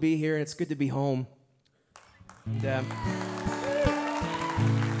humbled to be here, and it's good to be home. And,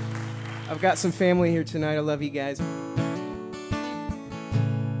 I've got some family here tonight. I love you guys.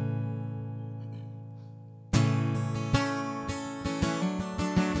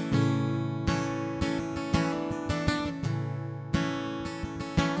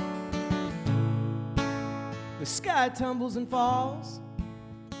 The sky tumbles and falls.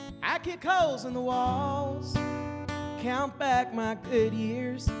 I kick holes in the walls. Count back my good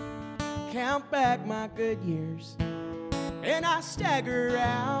years. Count back my good years. And I stagger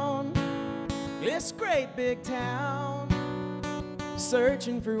around this great big town,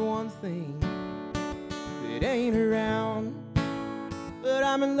 searching for one thing that ain't around. But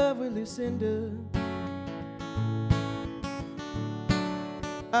I'm in love with Lucinda.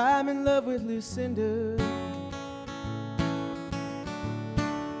 I'm in love with Lucinda.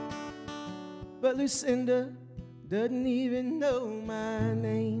 But Lucinda doesn't even know my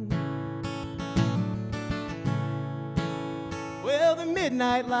name. Well, the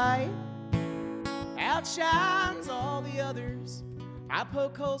midnight light outshines all the others. I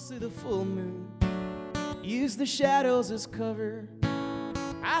poke holes through the full moon, use the shadows as cover.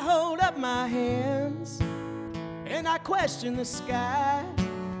 I hold up my hands and I question the sky.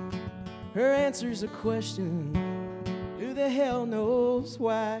 Her answer's a question, who the hell knows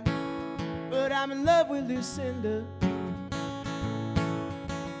why? But I'm in love with Lucinda.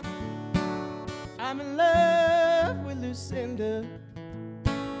 I'm in love with Lucinda.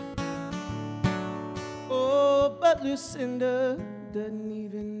 Oh, but Lucinda doesn't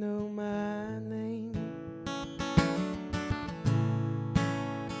even know my name.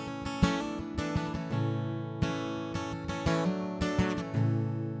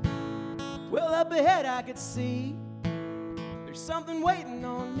 Well, up ahead I could see there's something waiting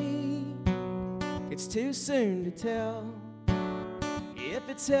on me. It's too soon to tell if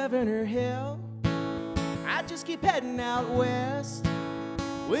it's heaven or hell. I just keep heading out west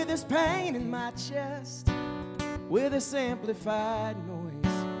with this pain in my chest, with this amplified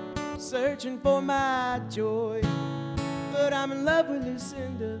noise, searching for my joy. But I'm in love with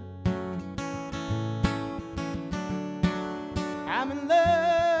Lucinda. I'm in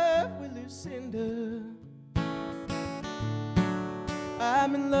love with Lucinda.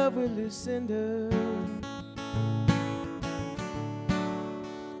 I'm in love with Lucinda.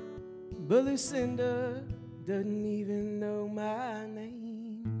 But Lucinda doesn't even know my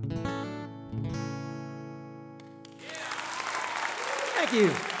name. Thank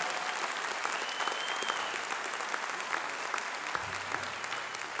you.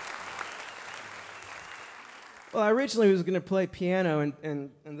 Well, I originally was going to play piano,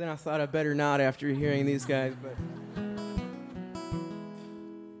 and then I thought I better not after hearing these guys. But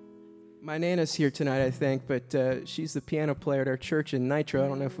my Nana's here tonight, I think, but she's the piano player at our church in Nitro. I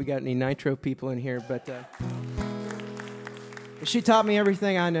don't know if we got any Nitro people in here, but she taught me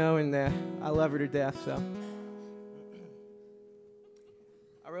everything I know, and I love her to death. So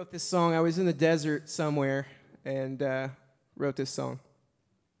I wrote this song. I was in the desert somewhere and wrote this song.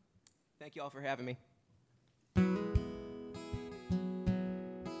 Thank you all for having me.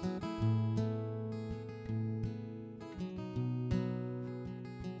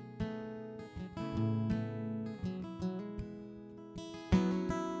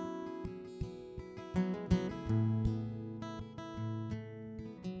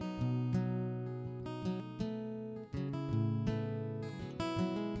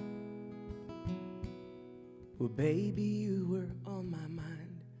 Well, baby, you were on my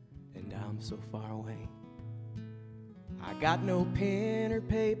mind, and I'm so far away. I got no pen or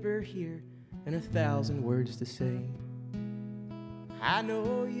paper here, and 1,000 words to say. I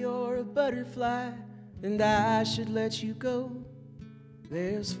know you're a butterfly, and I should let you go.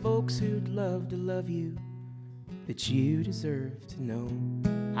 There's folks who'd love to love you, that you deserve to know.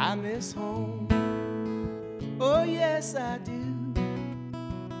 I miss home, oh yes I do,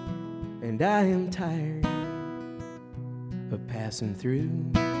 and I am tired of passing through.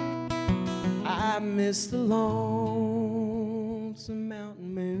 I miss the lonesome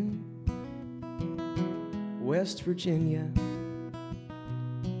mountain moon, West Virginia,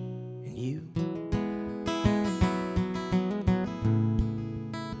 and you.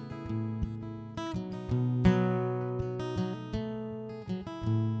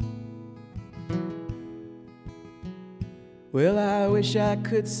 Well, I wish I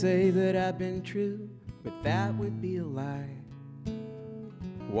could say that I've been true, but that would be a lie.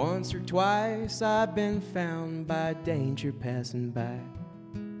 Once or twice I've been found by danger passing by.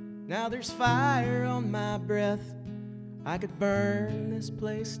 Now there's fire on my breath, I could burn this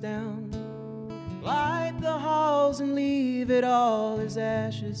place down, light the halls and leave it all as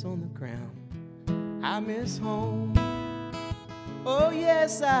ashes on the ground. I miss home, oh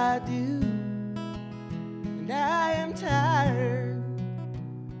yes I do, and I am tired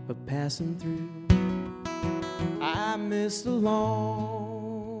of passing through. I miss the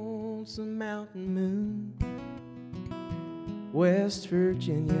lonesome mountain moon, West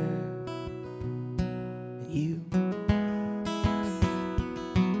Virginia, and you.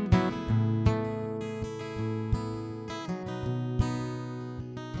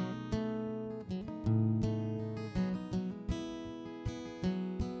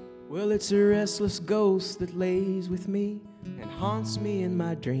 Well, it's a restless ghost that lays with me and haunts me in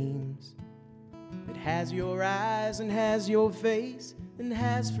my dreams. It has your eyes and has your face and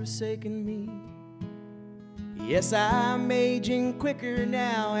has forsaken me. Yes, I'm aging quicker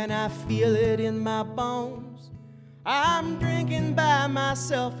now and I feel it in my bones. I'm drinking by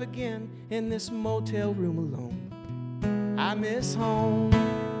myself again in this motel room alone. I miss home,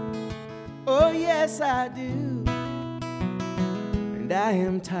 oh yes I do, and I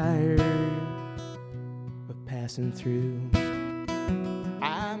am tired of passing through.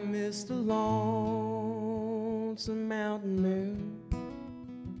 I miss the lonesome mountain moon,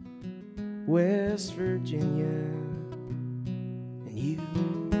 West Virginia, and you.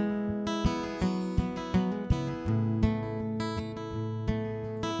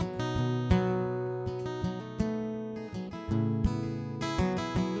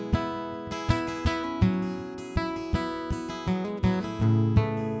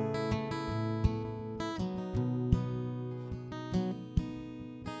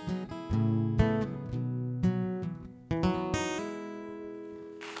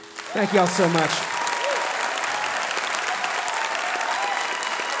 Thank y'all so much.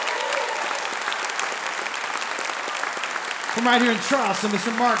 From right here in Charleston,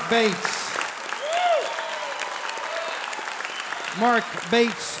 Mr. Mark Bates.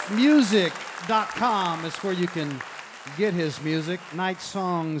 MarkBatesMusic.com is where you can get his music. Night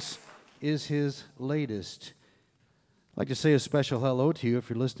Songs is his latest. I'd like to say a special hello to you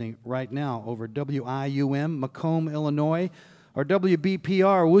if you're listening right now over WIUM, Macomb, Illinois, or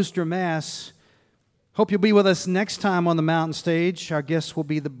WBPR, Worcester, Mass. Hope you'll be with us next time on the Mountain Stage. Our guests will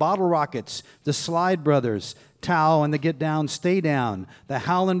be the Bottle Rockets, the Slide Brothers, Tao and the Get Down, Stay Down, the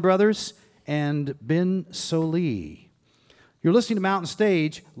Howland Brothers, and Ben Solee. You're listening to Mountain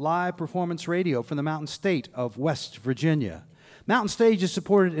Stage, live performance radio from the Mountain State of West Virginia. Mountain Stage is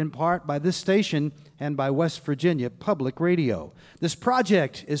supported in part by this station and by West Virginia Public Radio. This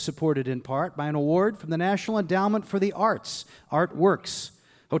project is supported in part by an award from the National Endowment for the Arts, ArtWorks.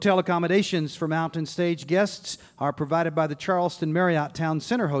 Hotel accommodations for Mountain Stage guests are provided by the Charleston Marriott Town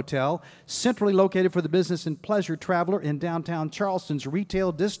Center Hotel, centrally located for the business and pleasure traveler in downtown Charleston's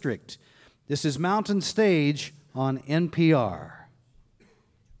retail district. This is Mountain Stage on NPR.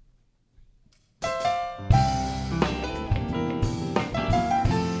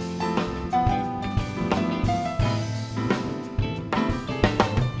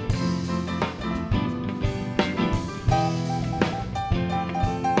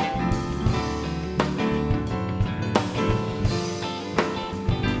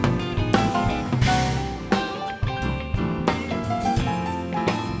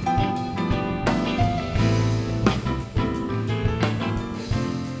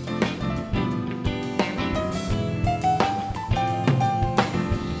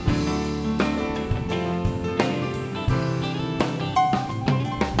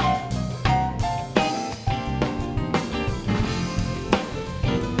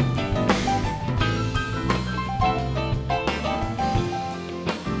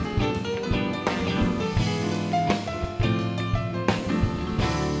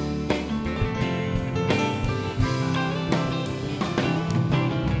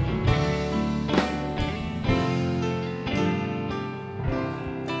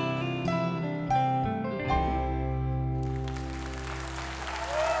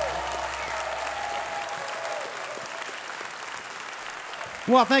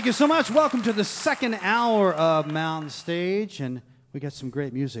 Well, thank you so much. Welcome to the second hour of Mountain Stage, and we got some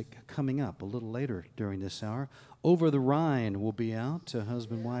great music coming up a little later during this hour. Over the Rhine will be out, a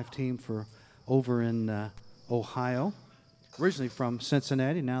husband-wife team for over in Ohio. Originally from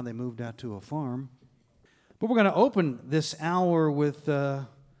Cincinnati, now they moved out to a farm. But we're going to open this hour with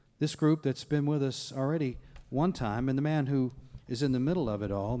this group that's been with us already one time, and the man who is in the middle of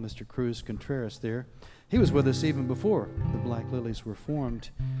it all, Mr. Cruz Contreras there. He was with us even before the Black Lilies were formed,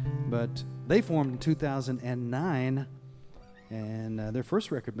 but they formed in 2009, and their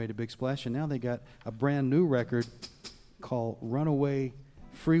first record made a big splash, and now they got a brand new record called Runaway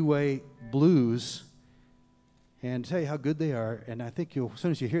Freeway Blues. And to tell you how good they are, and I think as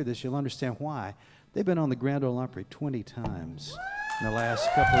soon as you hear this, you'll understand why. They've been on the Grand Ole Opry 20 times in the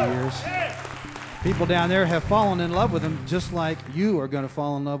last couple of years. People down there have fallen in love with them, just like you are going to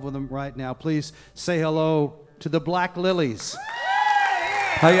fall in love with them right now. Please say hello to the Black Lilies.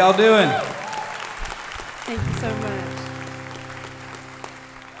 How y'all doing? Thank you so much.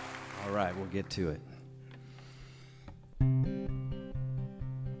 All right, we'll get to it.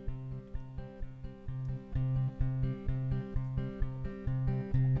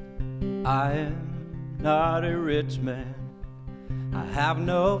 I am not a rich man. I have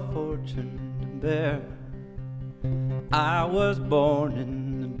no fortune to bear. I was born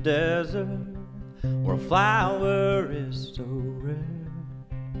in the desert where a flower is so rare.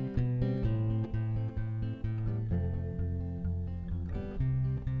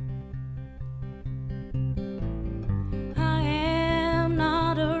 I am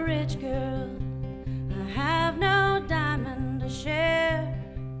not a rich girl. I have no diamond to share.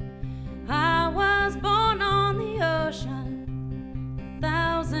 I was born on the ocean,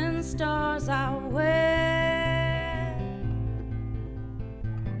 1,000 stars I wear.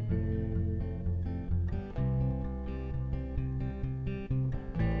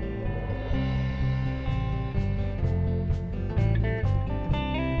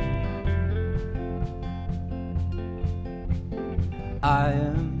 I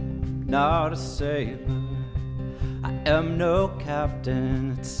am not a sailor. I am no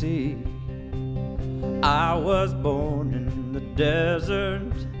captain at sea. I was born in the desert,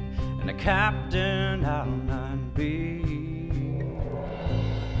 and a captain I'll not be.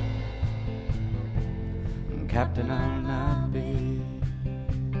 Captain I'll not be.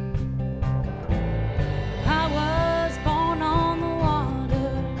 I was born on the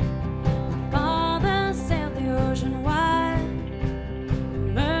water. My father sailed the ocean wide. A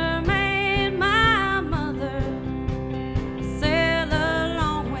mermaid, my mother, sail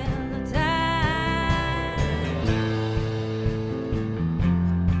along with the tide.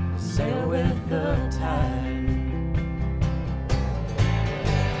 Sail with the tide.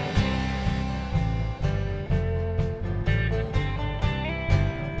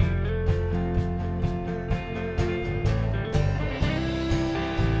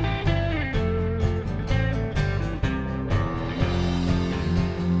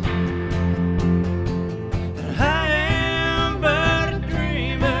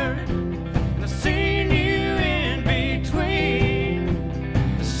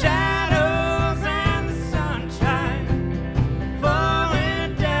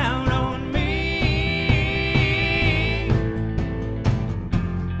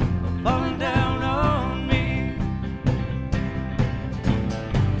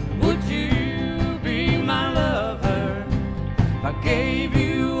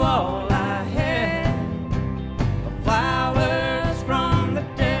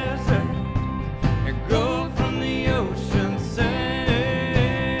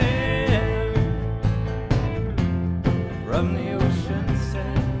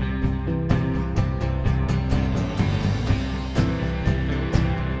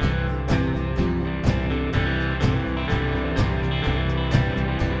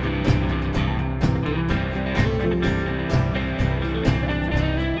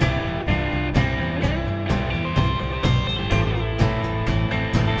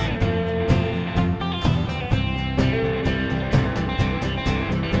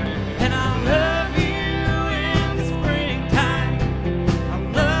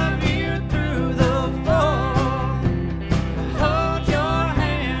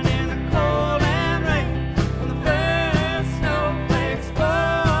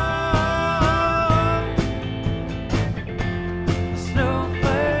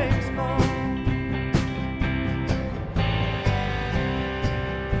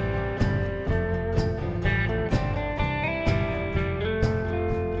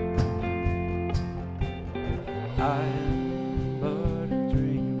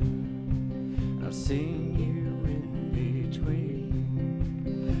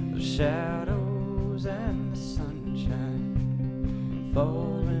 shadows and the sunshine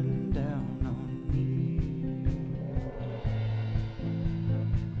falling down on me,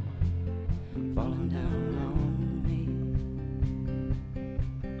 falling down on me.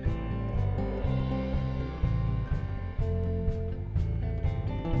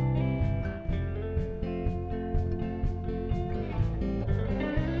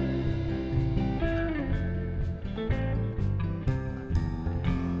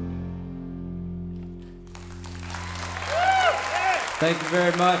 Thank you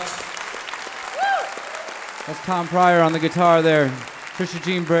very much. That's Tom Pryor on the guitar there. Trisha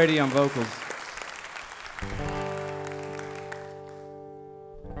Jean Brady on vocals.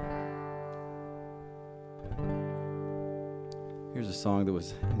 Here's a song that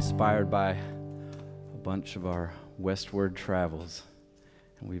was inspired by a bunch of our westward travels,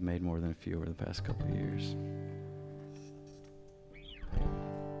 and we've made more than a few over the past couple of years.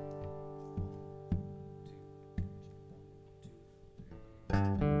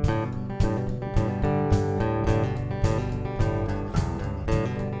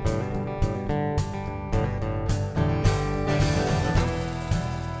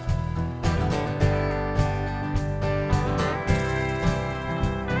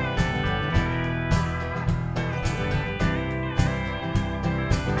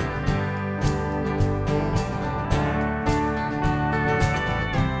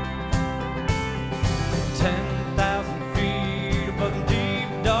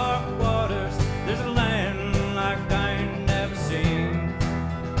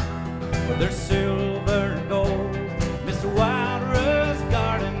 There's silver and gold, Mr. Wild Rose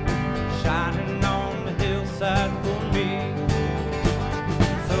Garden, shining on the hillside for me.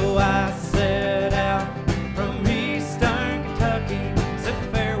 So I set out from eastern Kentucky, said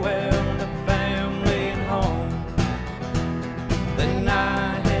farewell to family and home. Then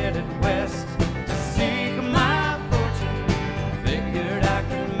I headed west to seek my fortune, figured I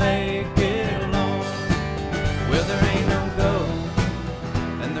could make it alone. Well, there ain't no gold,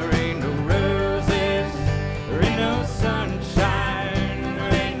 and there ain't no roses, there ain't no sunshine,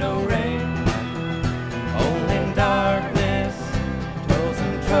 there ain't no rain, only darkness, toils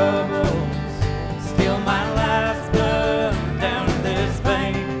and troubles, steal my life's blood down in this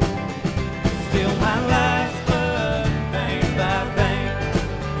vein, steal my life's blood vein by vein.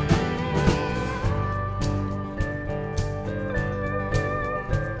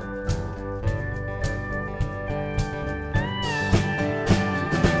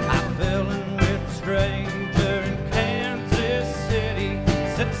 I fell in with a stranger in Kansas City.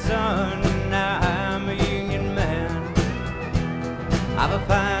 Said, son, now I'm a union man. I've a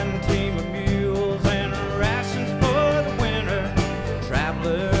fine team of mules and rations for the winter.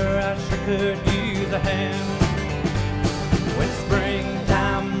 Traveler, I sure could use a hand. When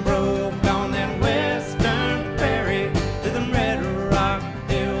springtime broke on that western ferry, to them Red Rock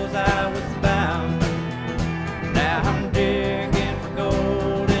Hills I was bound. Now I'm digging for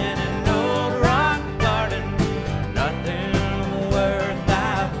gold in an old rock garden, nothing worth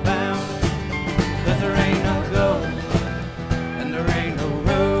I found. 'Cause there ain't no gold, and there ain't no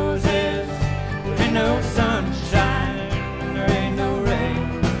roses, there ain't no sunshine, and there ain't no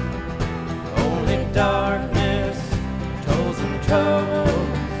rain, only darkness, toils and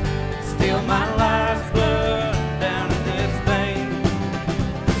troubles, steal my life's blood down in this vein,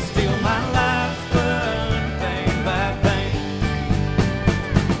 steal my life's blood vein by vein.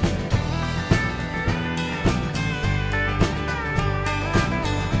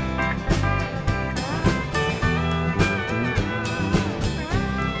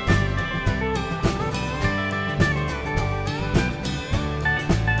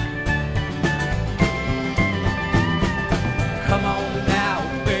 Come on now,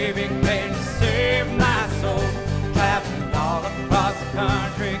 baby, can you save my soul? Traveling all across the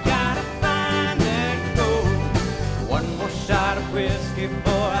country, gotta find that gold. One more shot of whiskey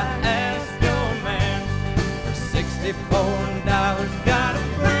before I ask your man for $64. Got a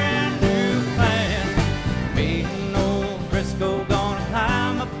brand new plan. Me and old Frisco gonna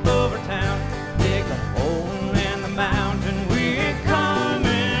climb up over town, dig a hole in the mountain. We're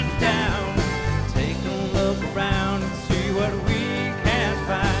coming down. Take a look around and see what we can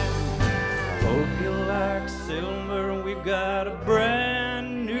find. Hope you like silver, we've got a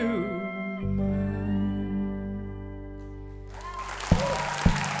brand new mine.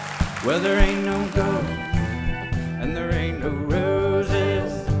 Well, there ain't no gold, and there ain't no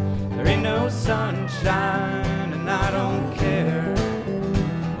roses, there ain't no sunshine, and I don't care.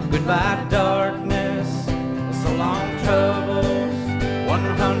 Goodbye darkness, so long troubles,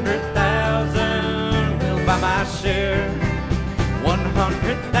 100,000 will buy my share.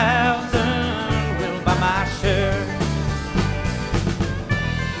 100,000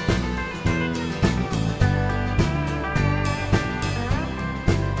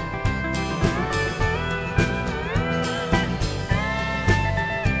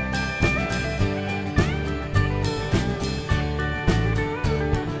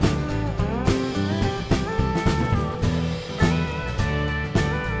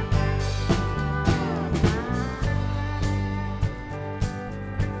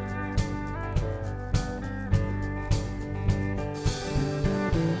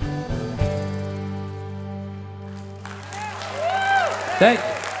 Thank you.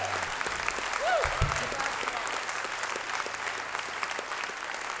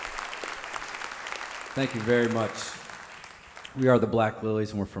 Thank you very much. We are the Black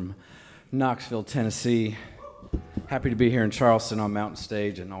Lilies, and we're from Knoxville, Tennessee. Happy to be here in Charleston on Mountain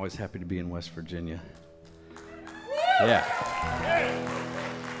Stage, and always happy to be in West Virginia. Yeah.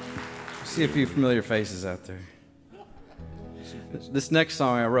 See a few familiar faces out there. This next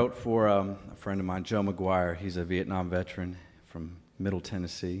song I wrote for a friend of mine, Joe McGuire. He's a Vietnam veteran from Middle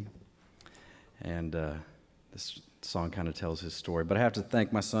Tennessee, and this song kind of tells his story. But I have to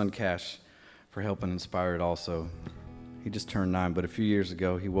thank my son, Cash, for helping inspire it also. He just turned 9, but a few years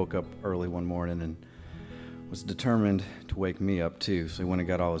ago, he woke up early one morning and was determined to wake me up too. So he went and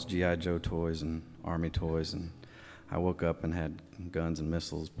got all his G.I. Joe toys and Army toys, and I woke up and had guns and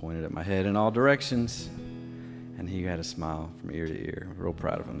missiles pointed at my head in all directions, and he had a smile from ear to ear, real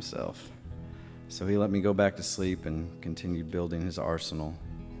proud of himself. So he let me go back to sleep and continued building his arsenal,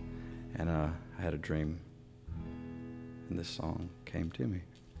 and I had a dream, and this song came to me.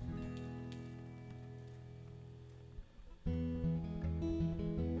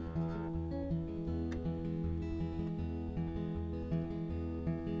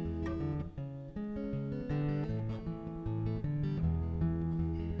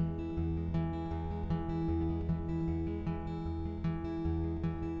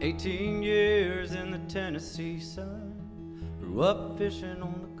 18 years in the Tennessee sun, grew up fishing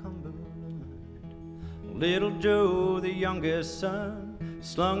on the Cumberland. Little Joe, the youngest son,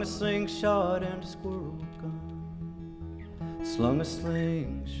 slung a slingshot and a squirrel gun. Slung a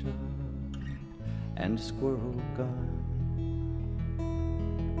slingshot and a squirrel gun.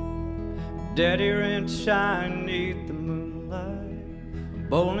 Daddy ran to shine 'neath the moonlight, from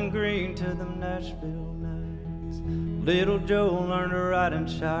Bowling Green to the Nashville nights. Little Joe learned to ride in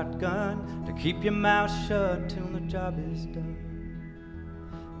shotgun, to keep your mouth shut till the job is done.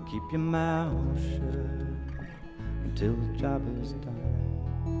 Keep your mouth shut until the job is done.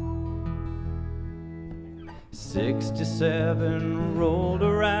 67 rolled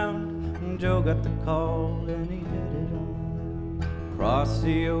around, and Joe got the call and he headed on across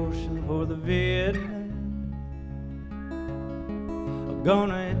the ocean for the Vietnam. I'm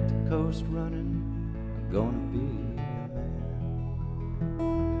gonna hit the coast running, I'm gonna be a man.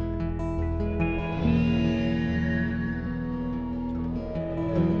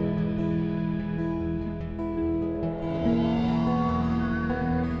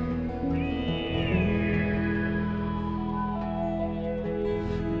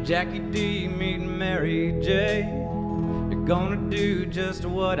 Jackie D meeting Mary J. You're gonna do just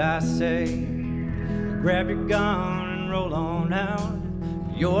what I say. Grab your gun and roll on out.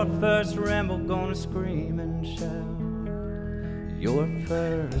 Your first ramble, gonna scream and shout. Your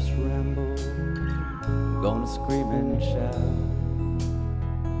first ramble, gonna scream and shout.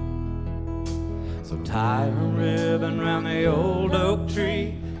 So tie a ribbon round the old oak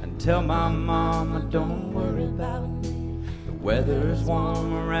tree and tell my mama don't worry about me. The weather's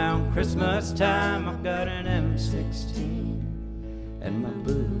warm around Christmas time. I've got an M16 and my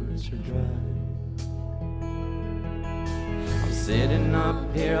boots are dry. I'm sitting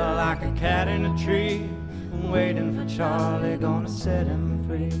up here like a cat in a tree, waiting for Charlie, gonna set him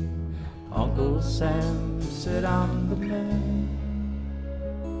free. Uncle Sam said I'm the man.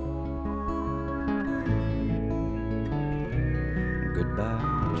 Goodbye,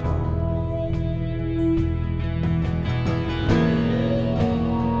 Charlie.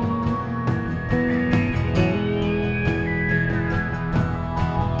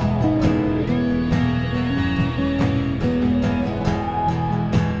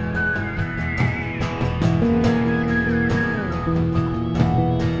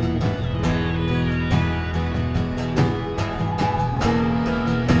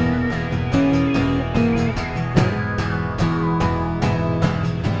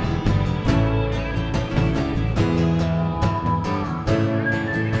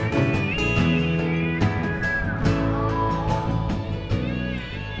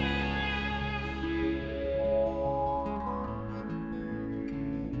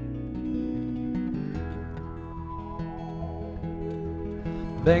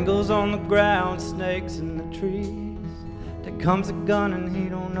 Bengals on the ground, snakes in the trees. There comes a gun and he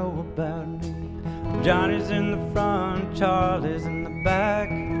don't know about me. Johnny's in the front, Charlie's in the back.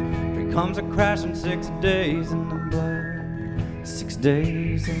 Here comes a crashing 6 days in the black. 6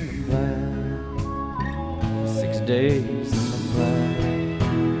 days in the black. 6 days in the black.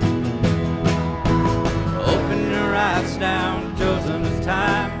 Open your eyes down, chosen his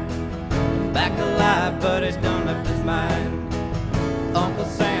time. Back alive, but he's done left his mind. Uncle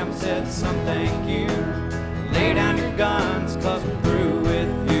Sam said some thank you. Lay down your guns, 'cause we're through.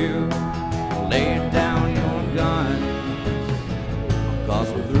 'cause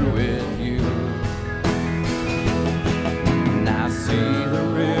we're through with you. And I see the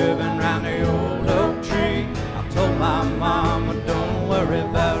ribbon round the old oak tree. I told my mama, don't worry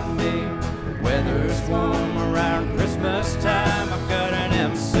about me. Weather's warm around Christmas time. I've got an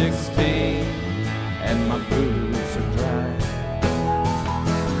M16 and my boots are dry.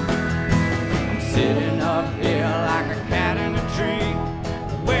 I'm sitting up here like a cat in a tree,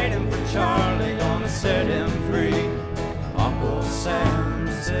 waiting for Charlie, gonna set him free. Uncle Sam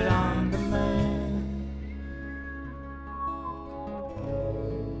said I'm the man.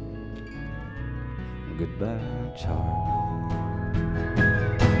 Goodbye, Charlie.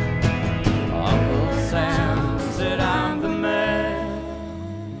 Uncle Sam said I'm the man.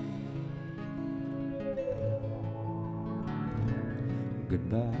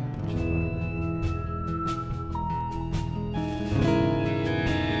 Goodbye, Charlie.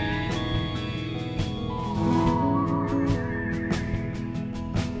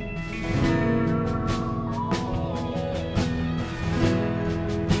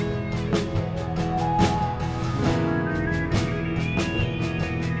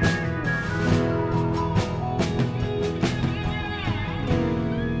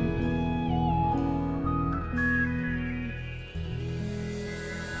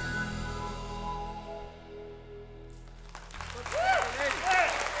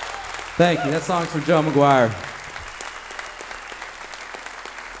 Thank you. That song's for Joe McGuire.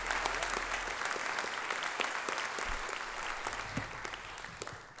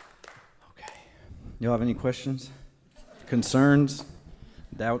 Okay. Y'all have any questions? Concerns?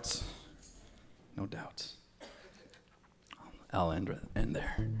 Doubts? No doubts. I'll end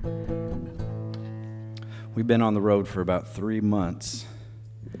there. We've been on the road for about 3 months,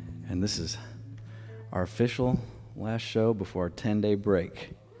 and this is our official last show before our 10-day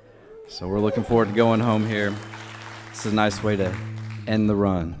break. So we're looking forward to going home here. This is a nice way to end the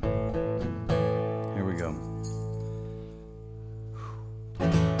run. Here we go.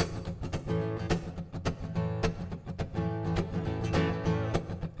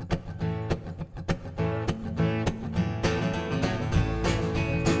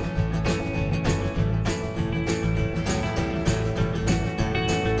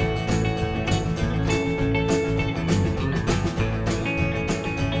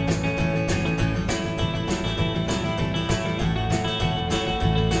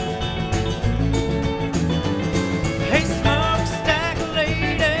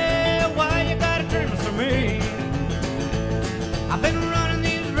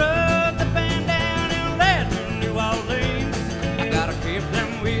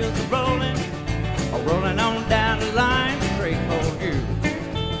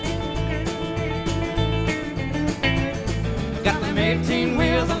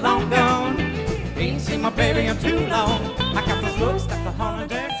 Baby,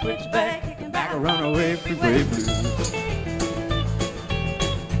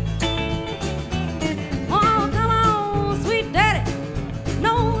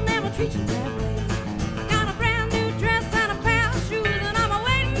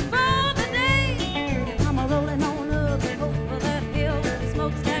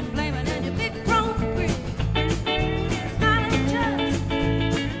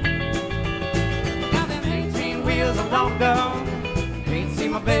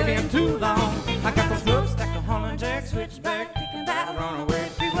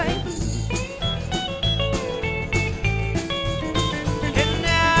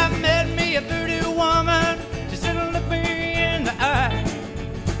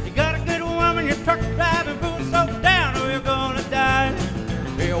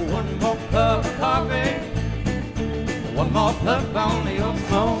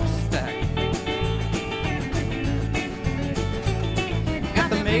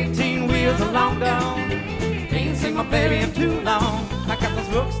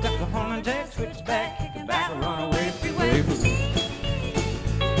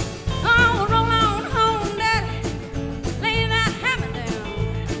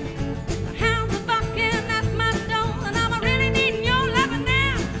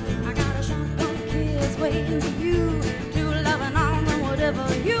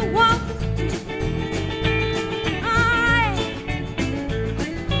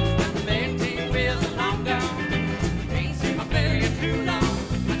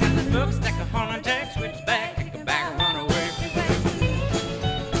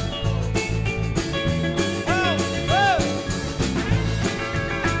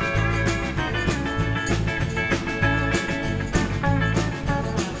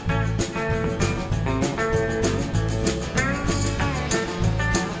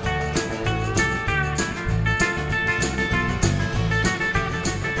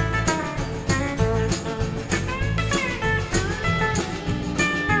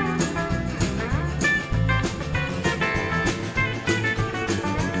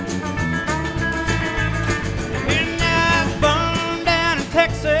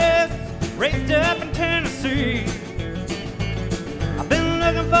 raised up in Tennessee. I've been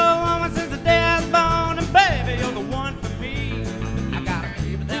looking for a woman since the day I was born, and baby, you're the one for me. I gotta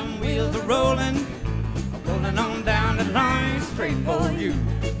keep them wheels a-rolling, rolling on down the line straight for you.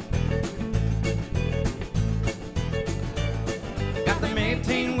 Got them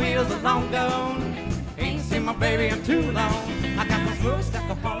 18 wheels long gone, ain't seen my baby in too long. I got the smokestack,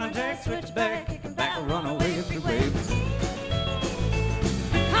 a Holland Jack, switchback, kicking back, a runaway freeway.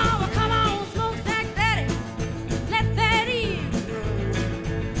 Oh, come on, smokestack daddy, let that in.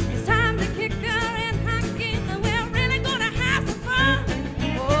 It's time to kick her in high gear, and we're really gonna have some fun.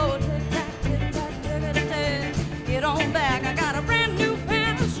 Oh, tick-tack, tick-tack, get on back, I got a brand new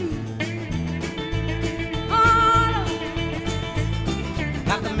pair of shoes. Oh,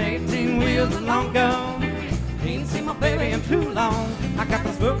 got them 18 wheels long gone, ain't seen my baby in too long. I got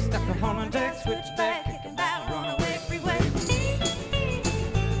the smokestack, a Holland Jack, switchback, kicking back, runaway freeway.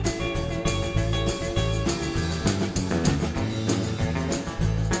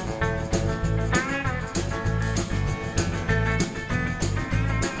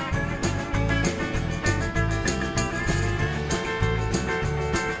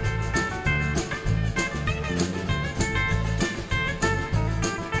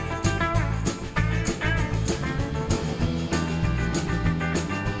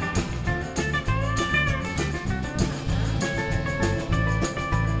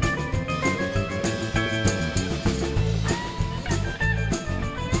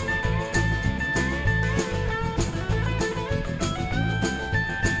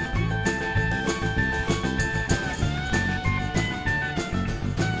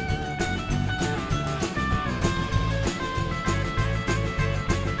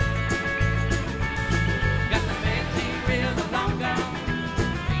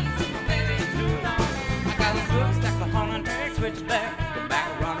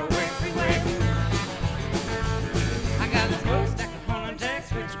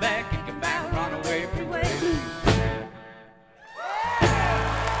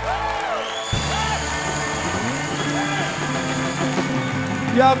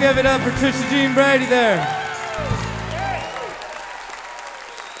 Y'all give it up for Trisha Jean Brady there.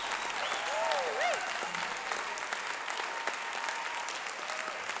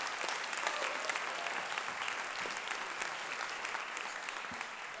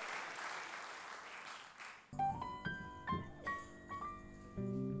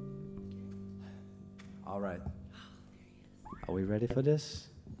 All right. Are we ready for this?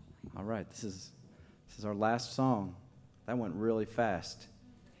 All right. This is our last song. That went really fast.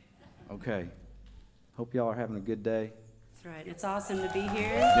 Okay. Hope y'all are having a good day. That's right. It's awesome to be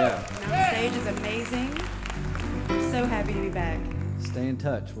here. Yeah. Mountain Stage is amazing. We're so happy to be back. Stay in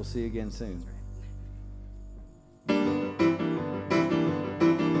touch. We'll see you again soon.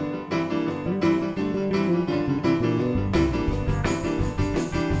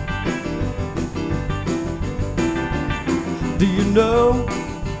 Do you know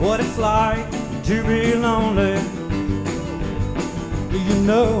what it's like to be lonely? Do you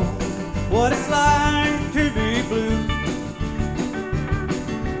know what it's like to be blue?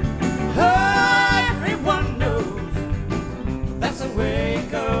 Everyone knows that's the way it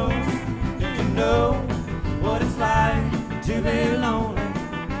goes. Do you know what it's like to be lonely?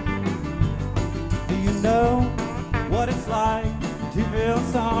 Do you know what it's like to feel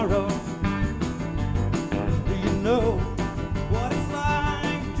sorrow? Do you know what it's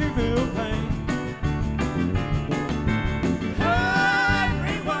like to feel pain?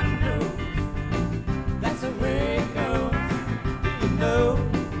 Everyone knows that's the way it goes. Do you know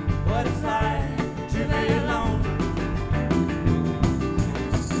what it's like to be alone?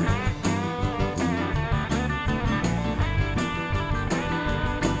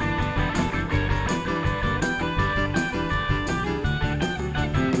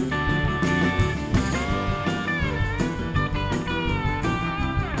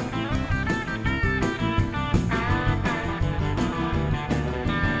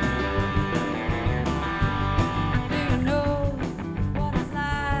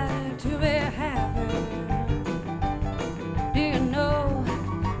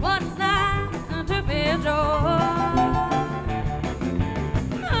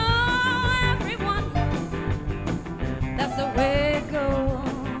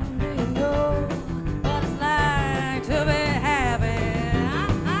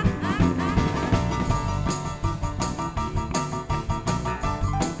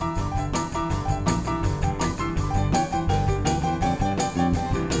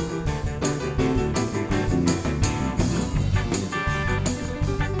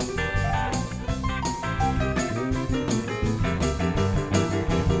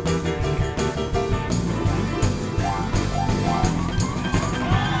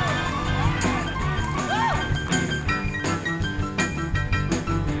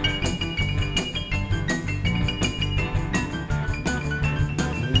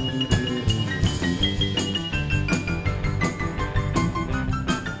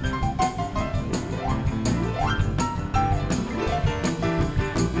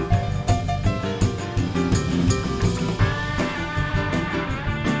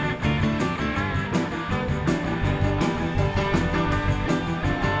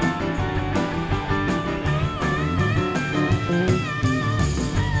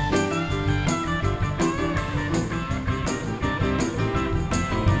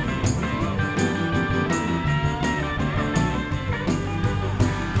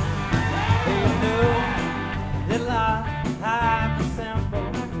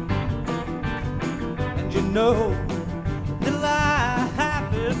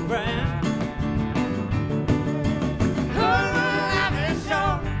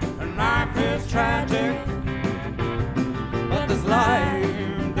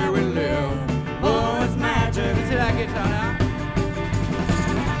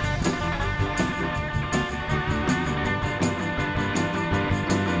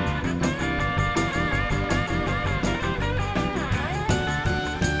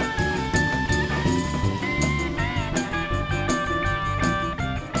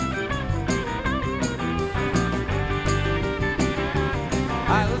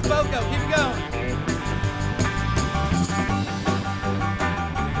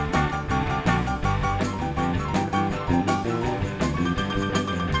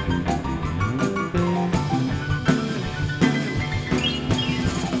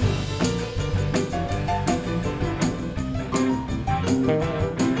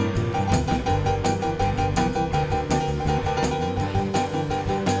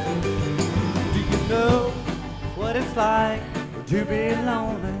 it's like to be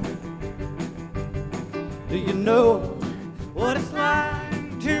lonely? Do you know what it's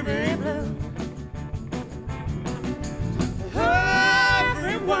like to be blue?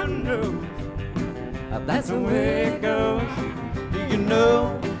 Everyone knows that's the way it goes. Do you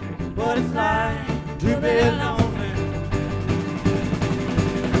know what it's like to be lonely?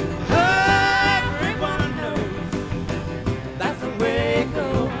 Everyone knows that's the way it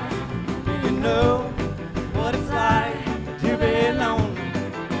goes. Do you know what it's like to be lonely?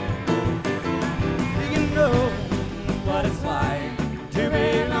 Do you know what it's like to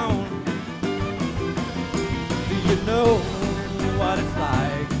be lonely? Do you know what it's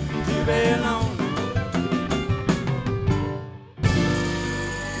like to be lonely?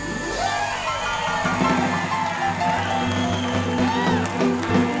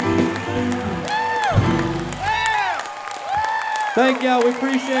 Thank y'all, we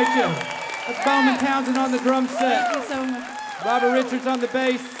appreciate you. That's Bowman Townsend on the drum set. Thank you so much. Robert Richards on the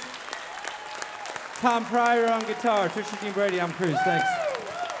bass. Tom Pryor on guitar. Trisha Jean Brady, I'm Cruz. Thanks.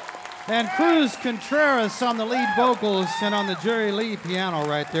 And Cruz Contreras on the lead vocals and on the Jerry Lee piano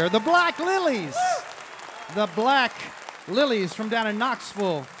right there. The Black Lilies. The Black Lilies from down in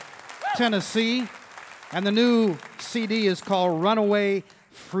Knoxville, Tennessee. And the new CD is called Runaway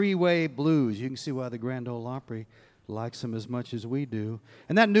Freeway Blues. You can see why the Grand Ole Opry likes them as much as we do.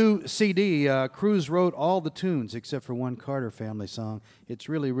 And that new CD, Cruz wrote all the tunes except for one Carter Family song. It's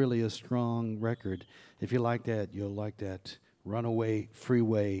really, really a strong record. If you like that, you'll like that. Runaway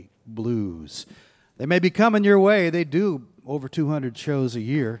Freeway Blues. They may be coming your way. They do over 200 shows a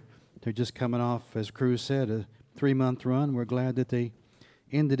year. They're just coming off, as Cruz said, a 3-month run. We're glad that they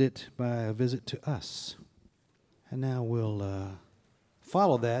ended it by a visit to us. And now we'll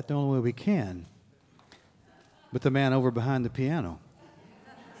follow that the only way we can with the man over behind the piano.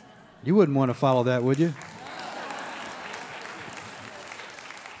 You wouldn't want to follow that, would you?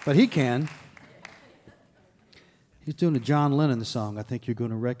 But he can. He's doing a John Lennon song I think you're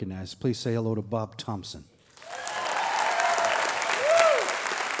going to recognize. Please say hello to Bob Thompson.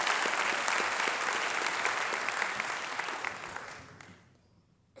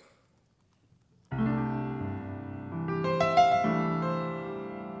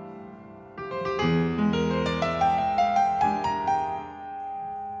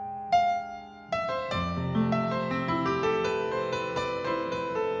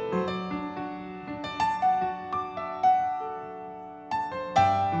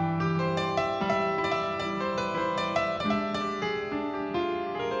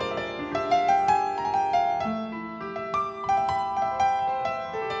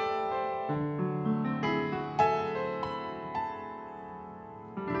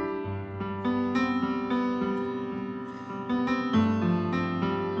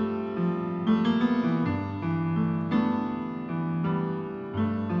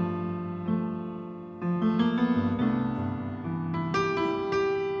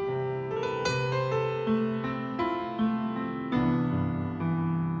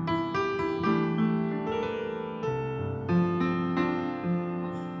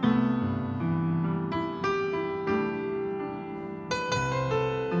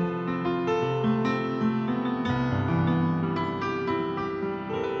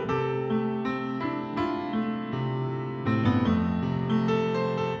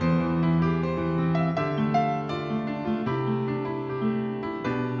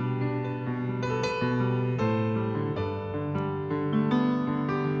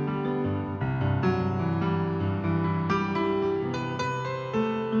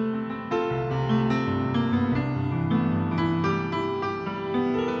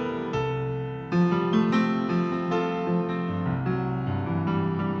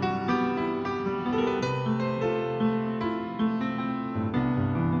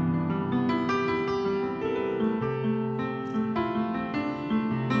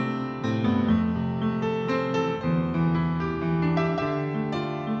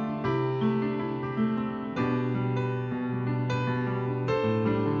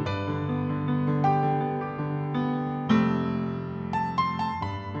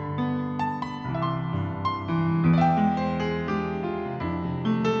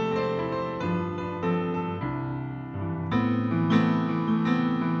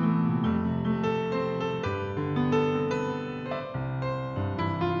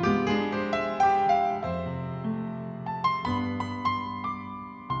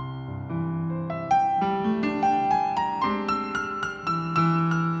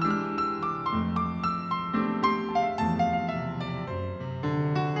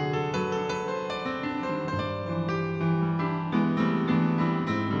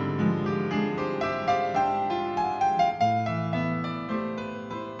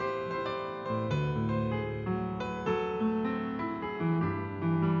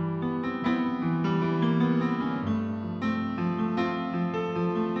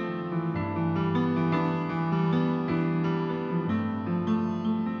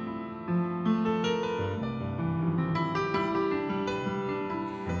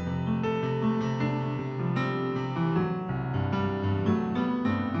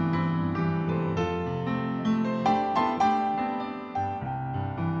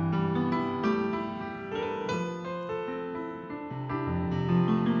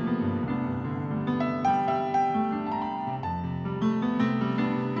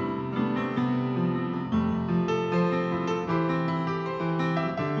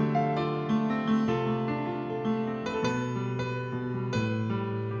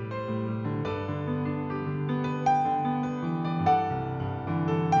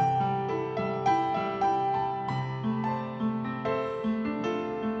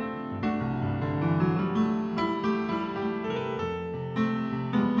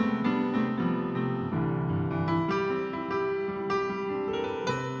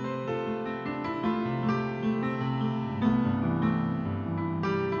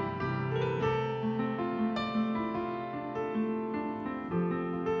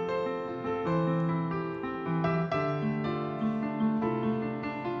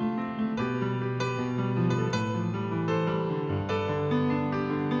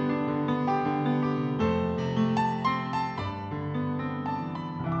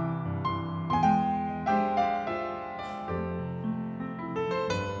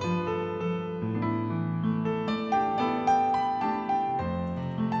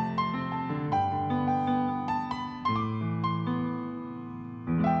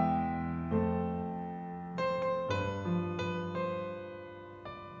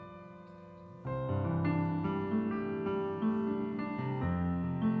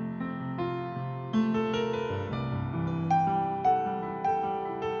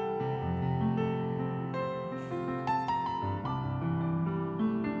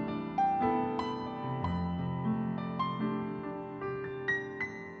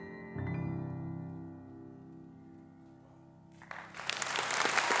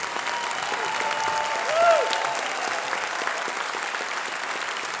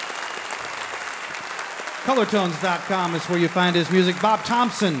 Colortones.com is where you find his music. Bob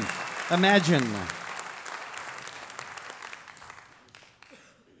Thompson, Imagine.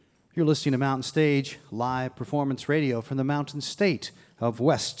 You're listening to Mountain Stage, live performance radio from the Mountain State of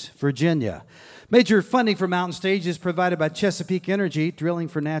West Virginia. Major funding for Mountain Stage is provided by Chesapeake Energy, drilling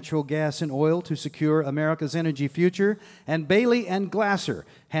for natural gas and oil to secure America's energy future, and Bailey and Glasser,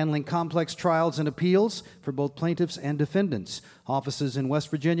 handling complex trials and appeals for both plaintiffs and defendants. Offices in West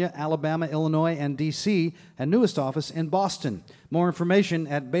Virginia, Alabama, Illinois, and D.C., and newest office in Boston. More information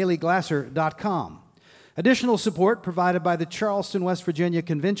at baileyglasser.com. Additional support provided by the Charleston, West Virginia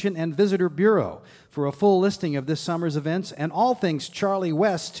Convention and Visitor Bureau. For a full listing of this summer's events and all things Charlie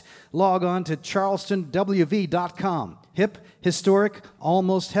West, log on to charlestonwv.com. Hip, historic,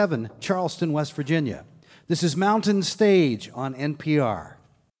 almost heaven, Charleston, West Virginia. This is Mountain Stage on NPR.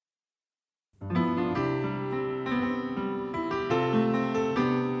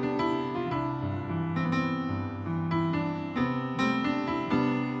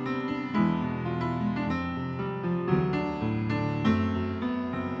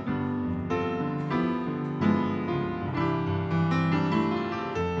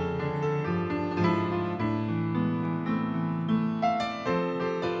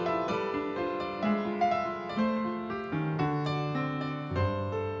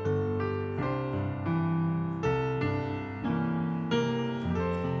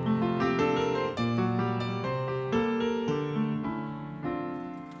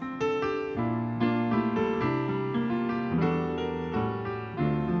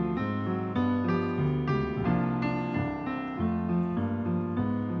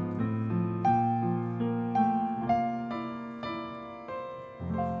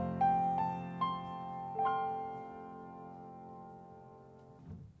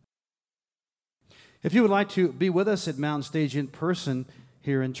 If you would like to be with us at Mountain Stage in person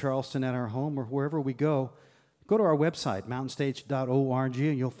here in Charleston at our home or wherever we go to our website, mountainstage.org,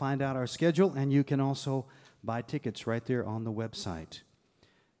 and you'll find out our schedule, and you can also buy tickets right there on the website.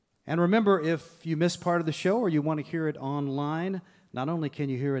 And remember, if you miss part of the show or you want to hear it online, not only can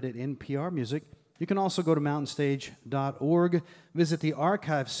you hear it at NPR Music, you can also go to mountainstage.org, visit the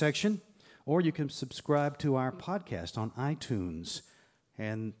archive section, or you can subscribe to our podcast on iTunes.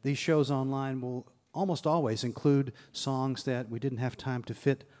 And these shows online will almost always include songs that we didn't have time to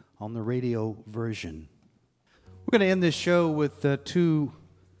fit on the radio version. We're going to end this show with two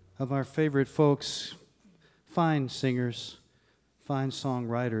of our favorite folks, fine singers, fine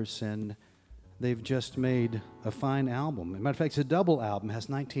songwriters, and they've just made a fine album. As a matter of fact, it's a double album, it has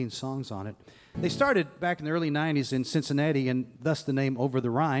 19 songs on it. They started back in the early 90s in Cincinnati, and thus the name Over the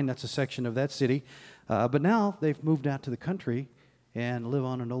Rhine. That's a section of that city. But now they've moved out to the country and live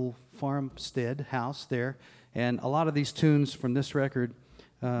on an old farmstead house there. And a lot of these tunes from this record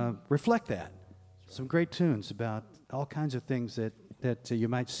reflect that. Some great tunes about all kinds of things that you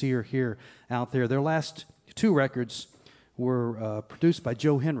might see or hear out there. Their last two records were produced by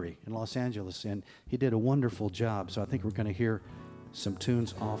Joe Henry in Los Angeles, and he did a wonderful job. So I think we're going to hear some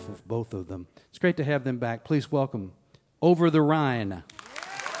tunes off of both of them. It's great to have them back. Please welcome Over the Rhine.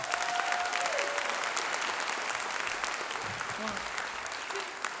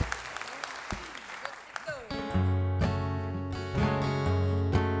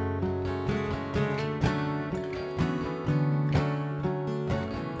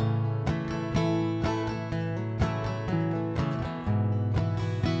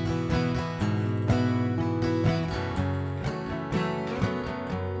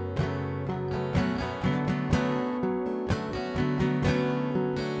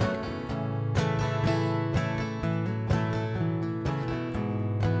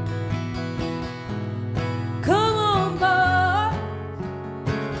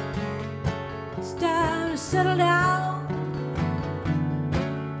 Settle down.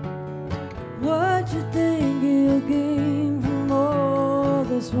 What you think you'll gain from all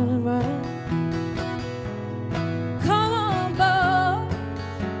this running around? Come on, boy,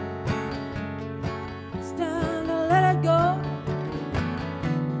 it's time to let it go.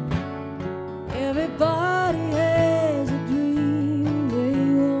 Everybody has a dream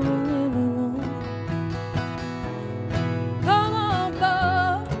they will never know. Come on,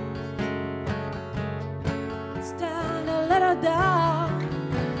 boy, it's time.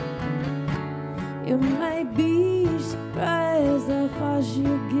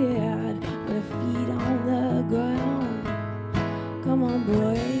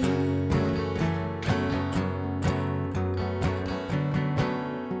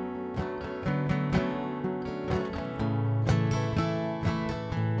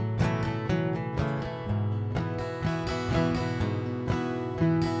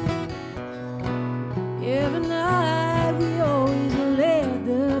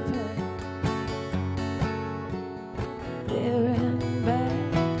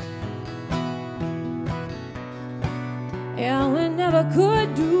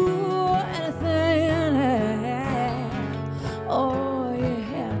 would do anything. Oh, you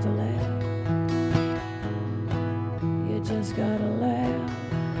have to laugh. You just gotta laugh.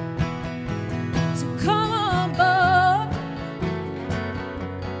 So come on, bud.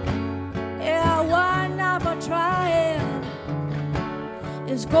 Yeah, why not for trying?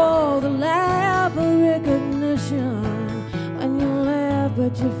 It's called the laugh of recognition. When you laugh,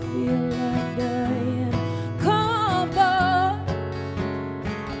 but you feel like dying. Come on, bud.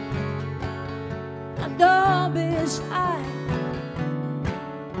 Now don't be shy.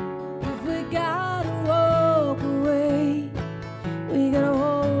 If we gotta walk away, we gotta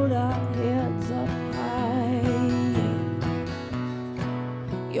hold our heads up high.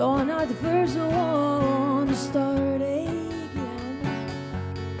 You're not the first one to start aching.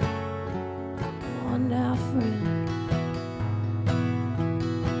 Come on now, friend.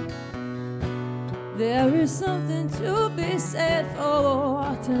 There is something to be said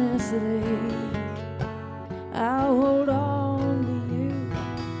for tenacity. I'll hold on to you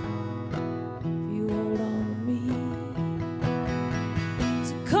if you hold on to me.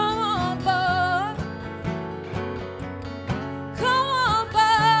 So come on, bud. Come on,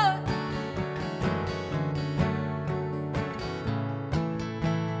 bud.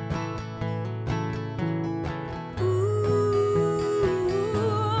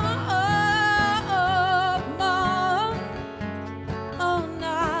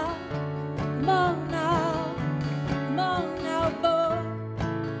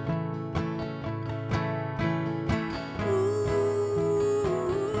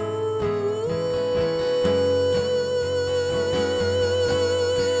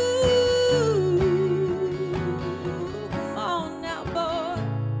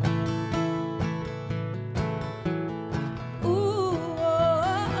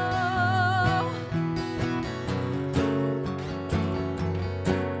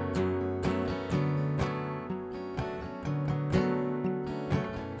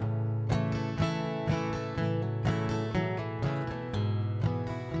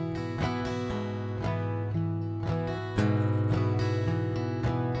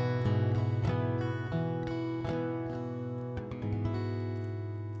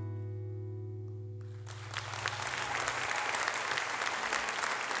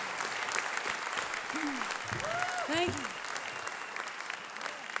 Thank you.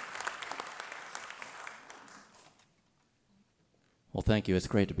 Well, thank you. It's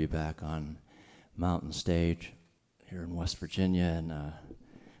great to be back on Mountain Stage here in West Virginia, and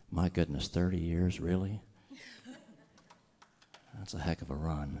my goodness, 30 years, really? That's a heck of a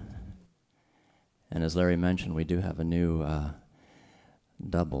run. And as Larry mentioned, we do have a new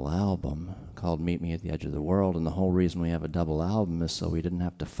double album called Meet Me at the Edge of the World, and the whole reason we have a double album is so we didn't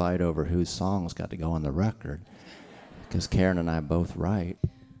have to fight over whose songs got to go on the record, because Karen and I both write.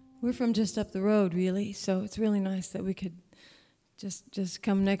 We're from just up the road, really, so it's really nice that we could just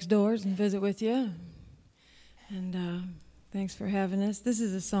come next doors and visit with you. And thanks for having us. This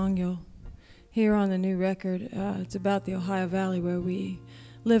is a song you'll hear on the new record. It's about the Ohio Valley where we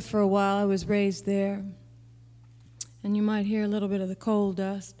lived for a while. I was raised there. And you might hear a little bit of the coal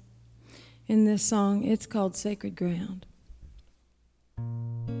dust in this song. It's called Sacred Ground.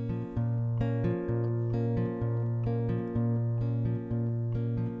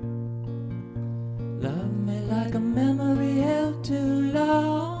 Love me like a memory held too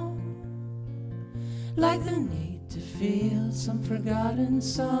long, like the need to feel some forgotten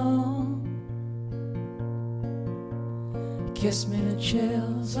song. Kiss me to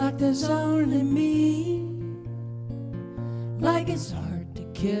chills like there's only me, like it's hard to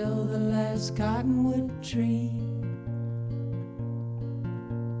kill the last cottonwood tree.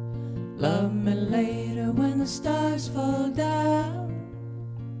 Love me later when the stars fall down,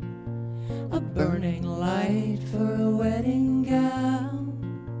 a burning light for a wedding gown.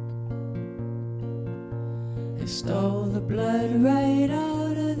 They stole the blood right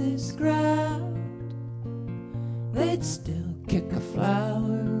out of this ground. They'd still kick a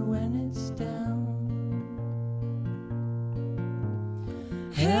flower when it's down.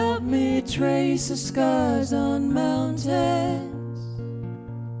 Help me trace the scars on mountains,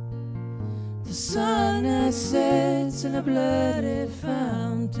 the sun that sets in a bloody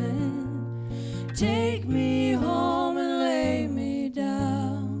fountain. Take me home and lay me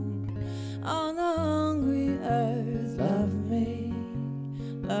down on the hungry earth. Love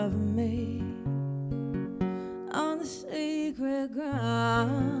me on the sacred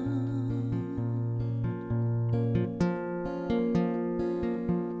ground.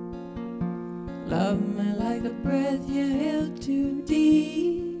 Love me like the breath you held too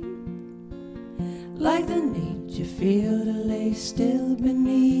deep, like the need you feel the lace still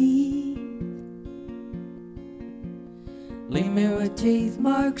beneath? Leave me with teeth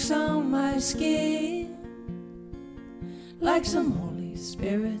marks on my skin, like some Holy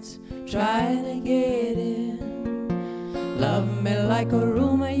Spirits trying to get in. Love me like a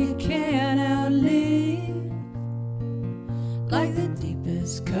rumor you can't outlive, like the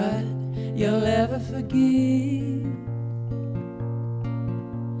deepest cut you'll ever forgive.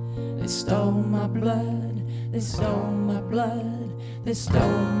 They stole my blood, they stole my blood, they stole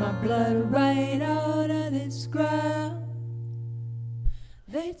my blood right out of this ground.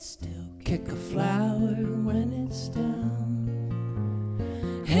 They'd still kick a flower when it's down.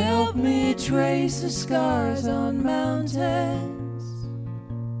 Help me trace the scars on mountains,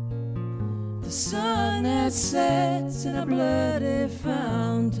 the sun that sets in a bloody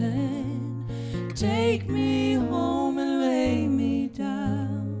fountain. Take me home and lay me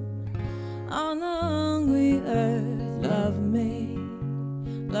down on the hungry earth. Love me,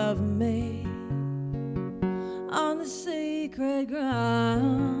 love me, on the sacred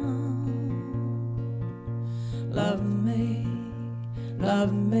ground. Love me,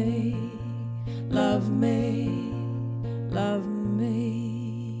 love me, love me, love me.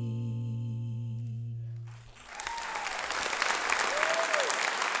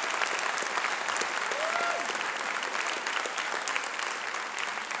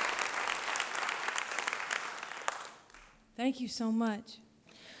 Thank you so much.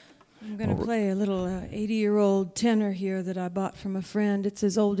 I'm going to play a little 80-year-old tenor here that I bought from a friend. It's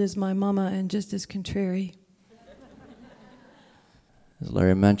as old as my mama and just as contrary. As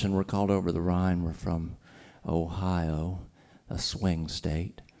Larry mentioned, we're called Over the Rhine. We're from Ohio, a swing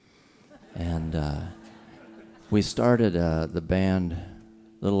state. And we started the band a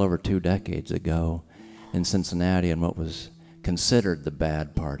little over 2 decades ago in Cincinnati in what was considered the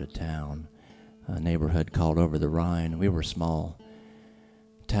bad part of town, a neighborhood called Over the Rhine. We were small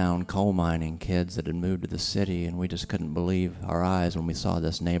town coal mining kids that had moved to the city, and we just couldn't believe our eyes when we saw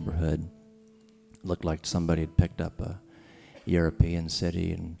this neighborhood. It looked like somebody had picked up a European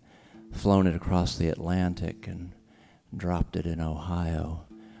city and flown it across the Atlantic and dropped it in Ohio,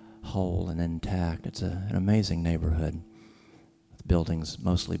 whole and intact. It's an amazing neighborhood. The buildings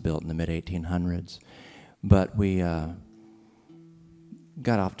mostly built in the mid-1800s. But we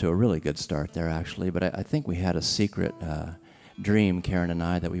got off to a really good start there, actually. But I think we had a secret dream, Karen and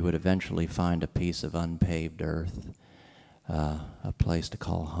I, that we would eventually find a piece of unpaved earth, a place to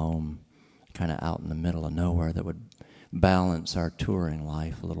call home, kind of out in the middle of nowhere that would balance our touring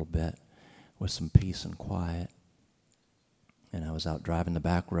life a little bit with some peace and quiet. And I was out driving the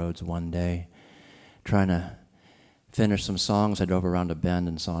back roads one day, trying to finish some songs. I drove around a bend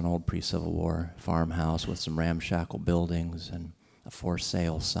and saw an old pre-Civil War farmhouse with some ramshackle buildings and a for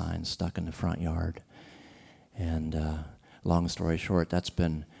sale sign stuck in the front yard. And long story short, that's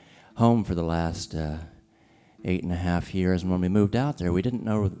been home for the last 8.5 years. And when we moved out there, we didn't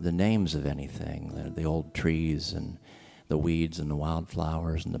know the names of anything, the old trees and the weeds and the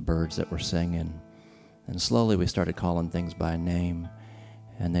wildflowers and the birds that were singing. And slowly we started calling things by name,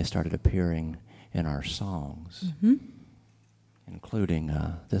 and they started appearing in our songs, including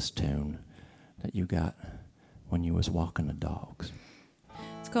this tune that you got when you was walking the dogs.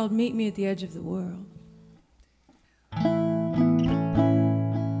 It's called Meet Me at the Edge of the World.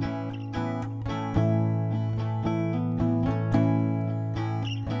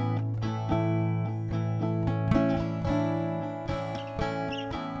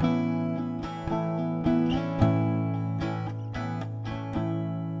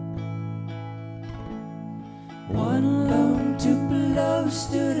 One lone Tupelo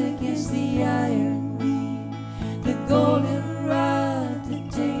stood against the iron reed, the golden rod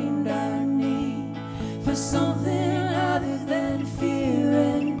that tamed our need for something other than fear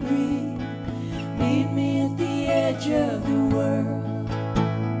and greed. Meet me at the edge of the world.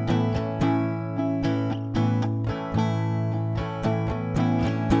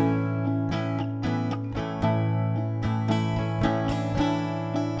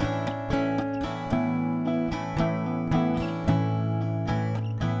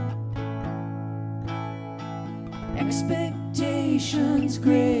 Expectations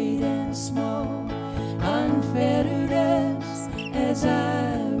great and small unfettered us, as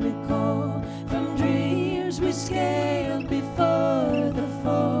I recall, from dreams we scaled before the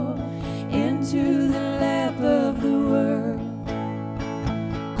fall into the lap of the world.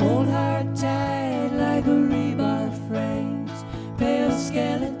 Cold heart tied like a rebar frames, pale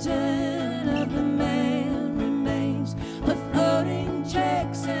skeleton of the man remains, with floating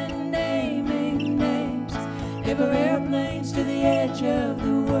checks and naming names. Paper airplanes to the edge of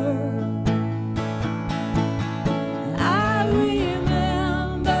the world.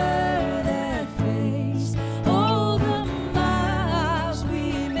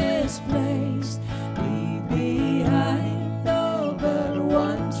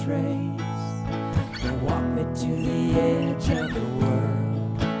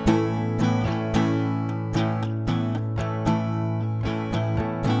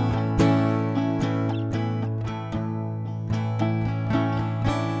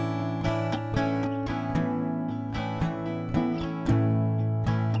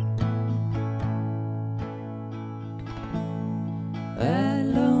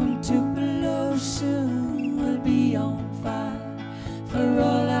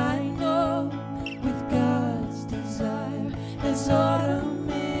 bottom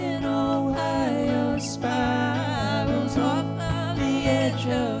in Ohio spirals off of the edge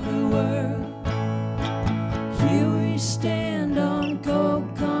of the world. Here we stand on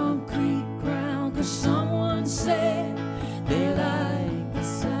cold concrete ground, 'cause someone said they like the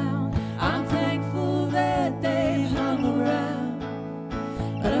sound. I'm thankful that they hung around,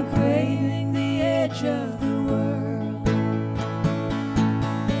 but I'm craving the edge of the world.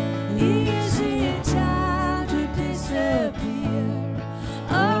 Is it time to disappear?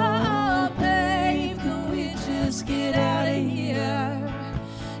 Oh, babe, can we just get out of here?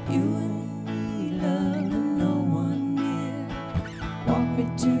 You and me, love, and no one near. Walk me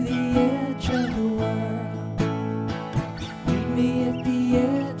to the edge of the world. Meet me at the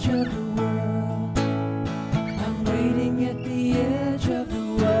edge of the world. I'm waiting at the edge of the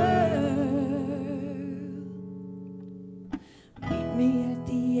world. Meet me at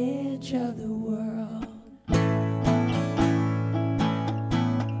the edge of the world.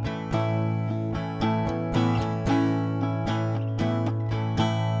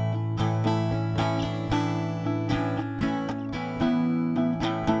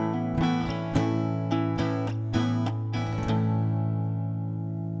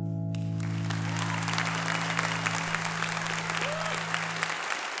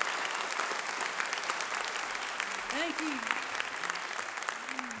 Thank you.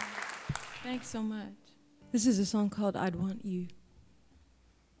 Thanks so much. This is a song called I'd Want You.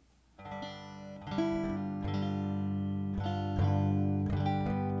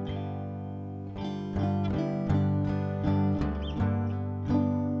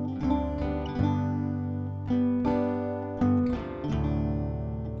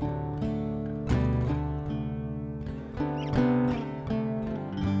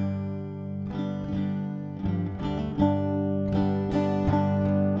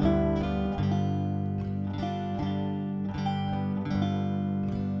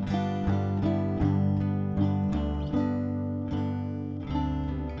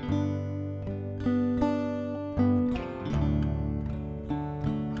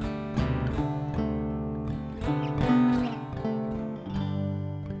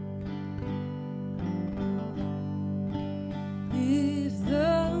 If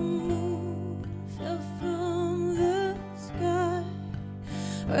the moon fell from the sky,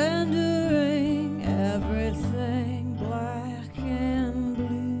 rendering everything black and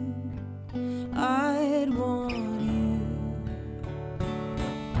blue, I'd want you.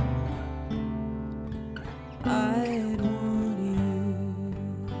 I'd want you.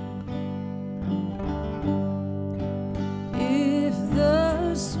 If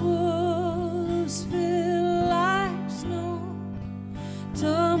the swallows feel like snow,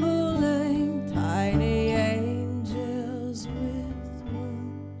 tumbling tiny angels with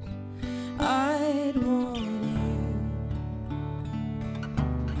wings, I'd want you.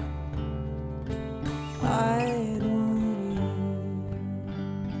 I'd want you.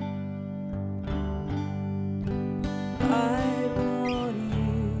 I'd want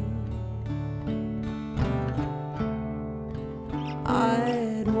you.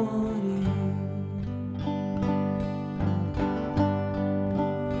 I'd want you.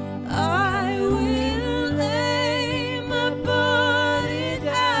 I will lay my body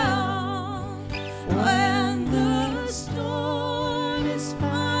down when the storm is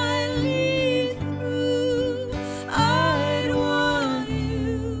finally through. I'd want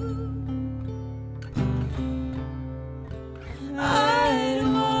you. I'd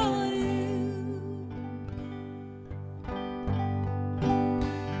want you.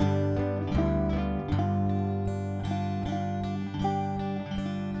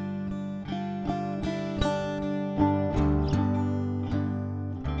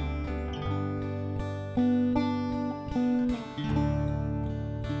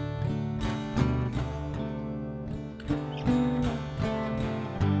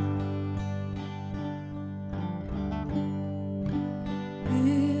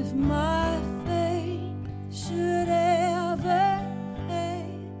 If my faith should ever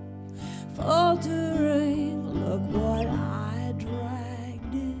fade, faltering, look what I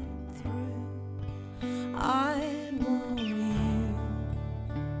dragged it through. I'd want you.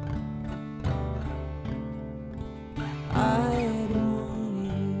 I'd want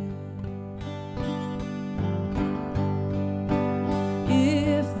you.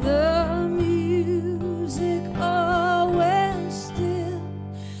 If the music always still,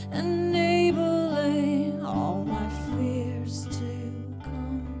 enabling all my fears to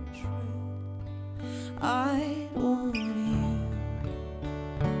come true, I'd want you.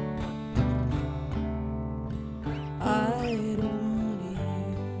 I'd want you.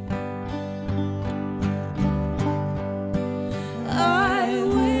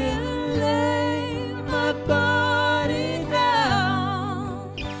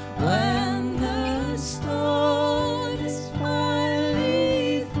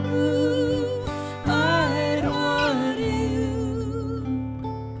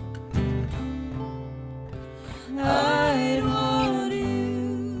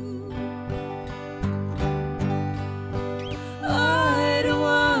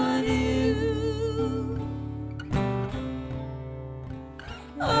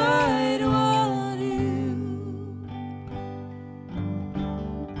 I want you.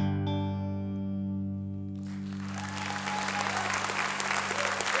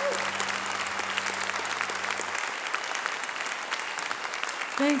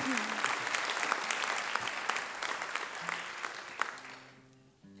 Thank you.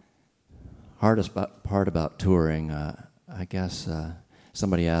 Hardest part about touring, I guess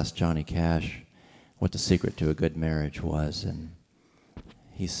somebody asked Johnny Cash what the secret to a good marriage was, and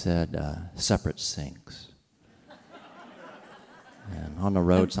he said separate sinks. And on the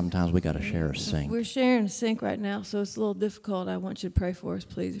road, sometimes we got to share a sink. We're sharing a sink right now, so it's a little difficult. I want you to pray for us,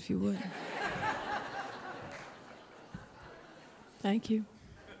 please, if you would. Thank you.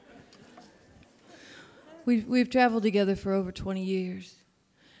 We've traveled together for over 20 years.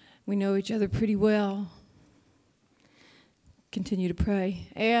 We know each other pretty well. Continue to pray.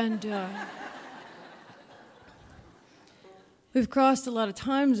 And we've crossed a lot of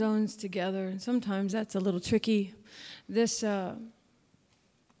time zones together, and sometimes that's a little tricky. This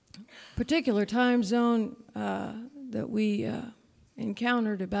particular time zone that we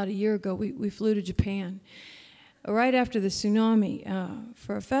encountered about a year ago, we flew to Japan. Right after the tsunami,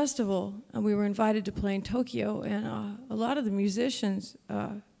 for a festival, we were invited to play in Tokyo, and a lot of the musicians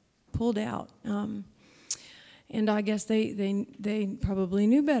pulled out. And I guess they probably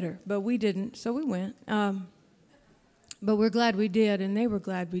knew better, but we didn't, so we went. But we're glad we did, and they were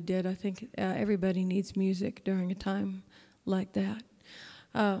glad we did. I think everybody needs music during a time like that.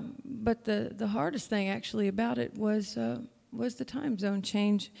 But the hardest thing actually about it was the time zone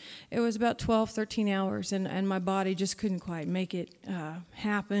change. It was about 12, 13 hours, and my body just couldn't quite make it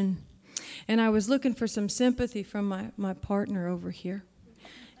happen. And I was looking for some sympathy from my partner over here.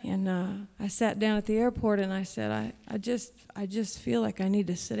 And I sat down at the airport and I said, I just feel like I need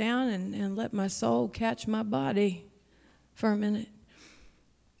to sit down and let my soul catch my body for a minute.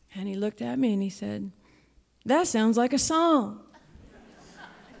 And he looked at me and he said, "That sounds like a song."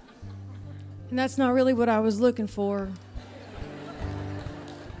 And that's not really what I was looking for.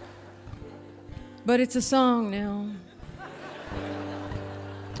 But it's a song now.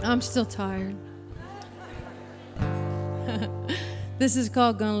 I'm still tired. This is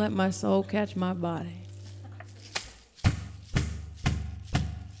called Gonna Let My Soul Catch My Body.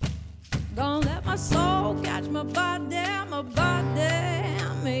 Gonna let my soul catch my body,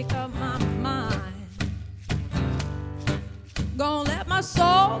 make up my mind. Gonna let my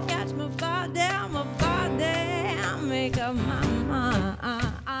soul catch my body, make up my mind.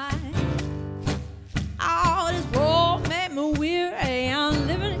 All this world made me weary, I'm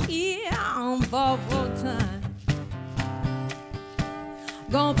living here on borrowed time.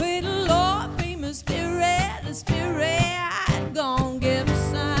 Gonna pay the Lord, free my spirit, the spirit gonna give a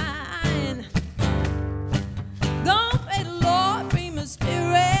sign. Gonna pay the Lord, free my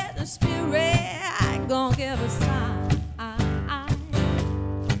spirit, the spirit gonna give a sign.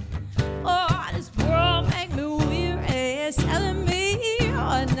 Oh, this world make me weary, it's telling me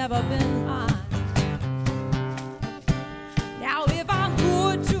I've never been mine. Now if I'm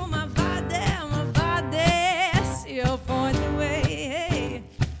good to my body still points the way.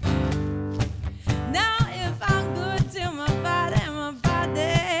 Now if I'm good to my body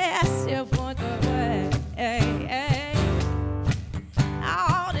still points the way.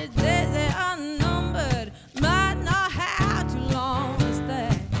 All the days they unnumbered, might not have too long to stay.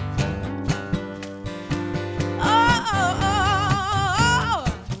 Oh, oh, oh,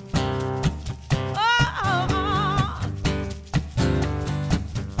 oh, oh, oh,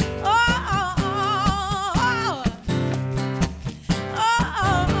 oh, oh, oh,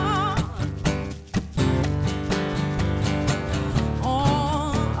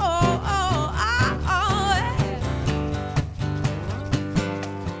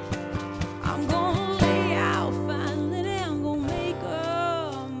 I'm gonna lay out finally, I'm gonna make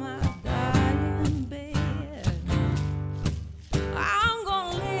up my dying bed. I'm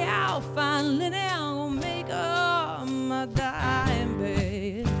gonna lay out finally, I'm gonna make up my dying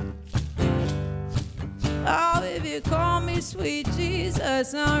bed. Oh, if you call me sweet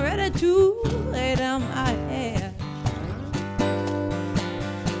Jesus, I'm ready to lay down my head.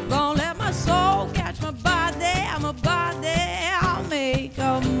 Gonna let my soul catch my body, I'll make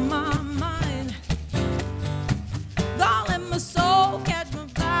up my mind. Gonna let my soul catch my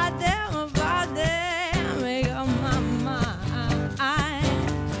body, I'll make up my mind.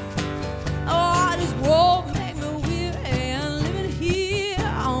 Oh, this world make me weary, I'm living here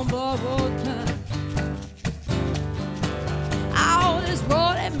on borrowed time. Oh, this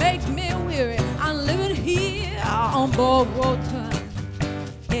road that makes me weary, I'm living here on borrowed time.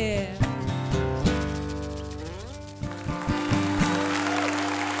 Yeah.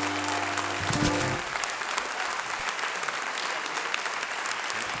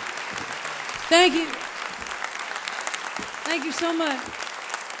 Thank you. Thank you so much.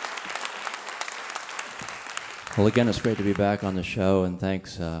 Well, again, it's great to be back on the show, and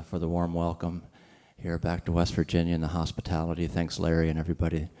thanks for the warm welcome here back to West Virginia and the hospitality. Thanks, Larry, and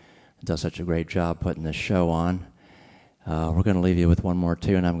everybody that does such a great job putting this show on. We're going to leave you with one more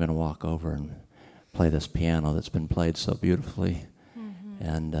tune. I'm going to walk over and play this piano that's been played so beautifully. Mm-hmm.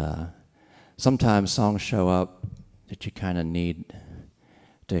 And sometimes songs show up that you kind of need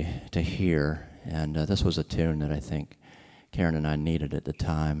to hear, and this was a tune that I think Karen and I needed at the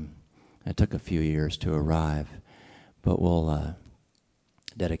time. It took a few years to arrive, but we'll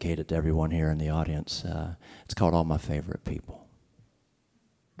dedicate it to everyone here in the audience. It's called All My Favorite People.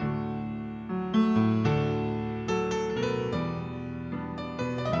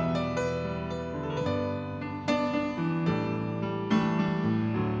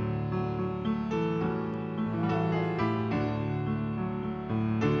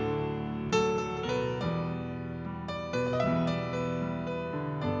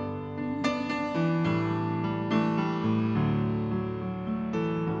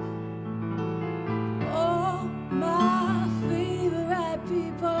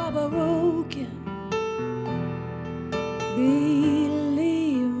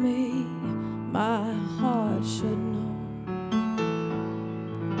 Believe me, my heart should know.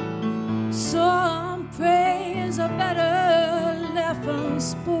 Some prayers are better left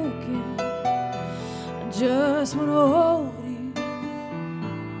unspoken. I just want to hold you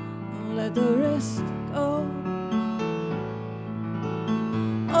and let the rest go.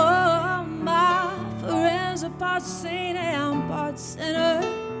 Oh, my friends are part saint and part sinner.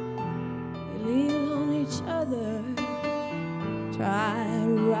 We lean on each other, try to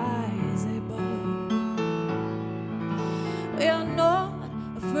rise above. We are not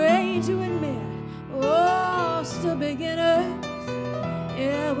afraid to admit, oh, still beginners.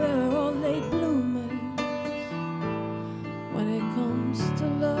 Yeah, we're all late bloomers when it comes to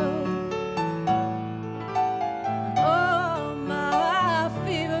love. Oh, my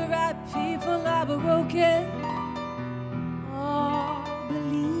favorite people are broken. Oh,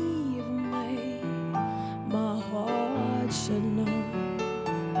 believe me, my heart should know.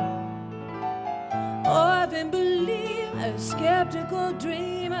 Oh, if in believers, skeptical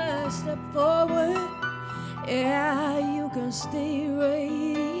dreamers step forward, yeah, you can stay right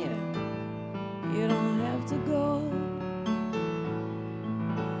here. You don't have to go.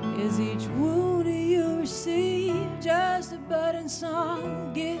 Is each wound you receive just a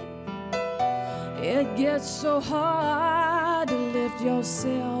burdensome gift? It gets so hard to lift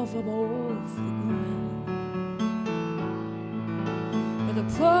yourself up off the ground. But the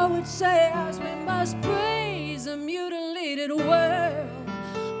poet says we must praise a mutilated world.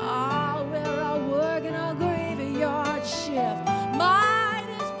 Ah, we're all working our graveyard shift. Might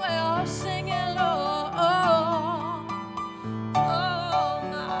as well sing it, Lord. Oh,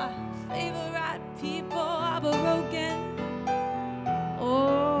 my favorite people are broken.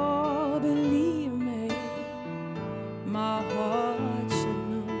 Oh, believe me, my heart should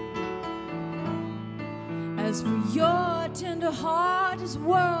know. As for your tender heart, this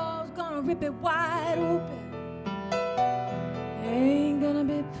world's gonna rip it wide open. Ain't gonna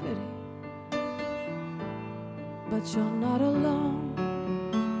be pretty, but you're not alone.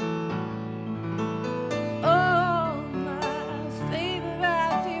 Oh, my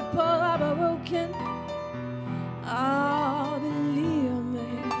favorite people are broken. Oh, believe me,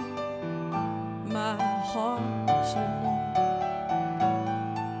 my heart should know.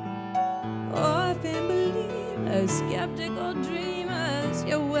 Oh, if you believe as skeptical dreamers,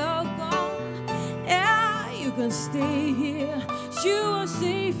 you're welcome. Yeah, you can stay here. You are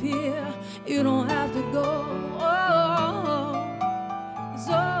safe here. You don't have to go.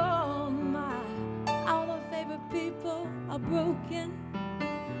 So all my favorite people are broken.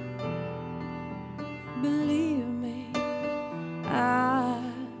 Believe me, I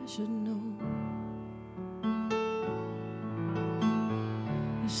should know.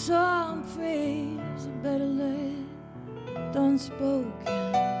 Some prayers are better left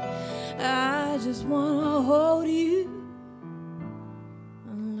unspoken. I just wanna hold you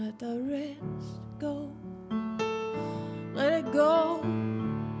and let the rest go. Let it go.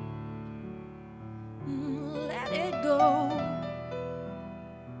 Let it go.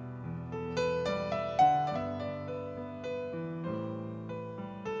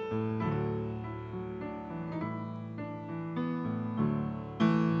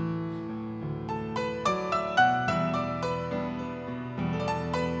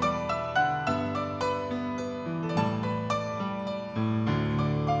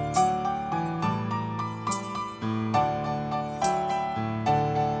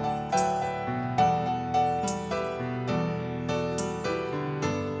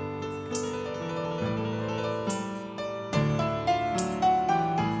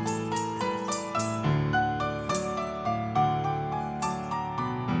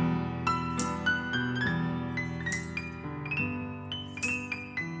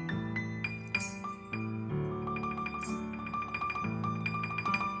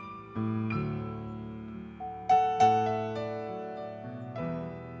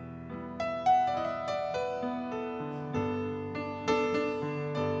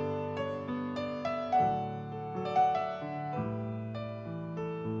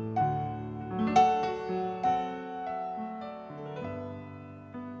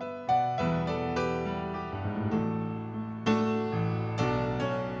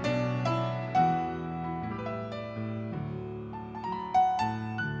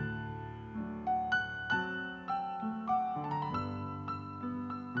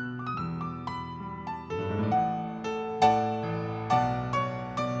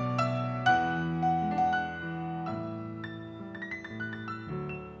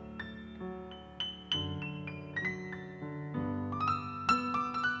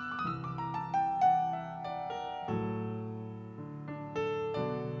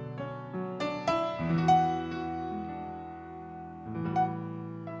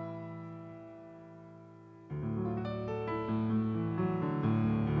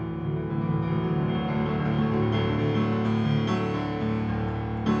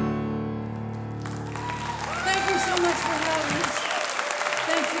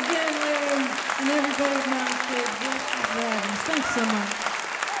 And everybody at Mountain Stage, thanks so much.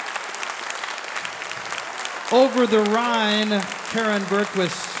 Over the Rhine, Karen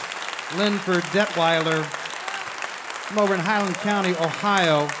Berquist, Linford Detweiler, from over in Highland County,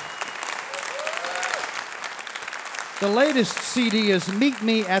 Ohio. The latest CD is Meet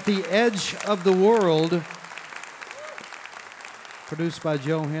Me at the Edge of the World, produced by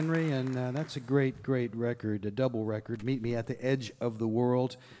Joe Henry, and that's a great, great record, a double record, Meet Me at the Edge of the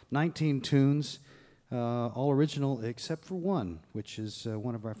World. 19 tunes, all original except for one, which is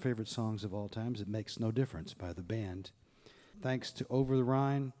one of our favorite songs of all times, It Makes No Difference, by the band. Thanks to Over the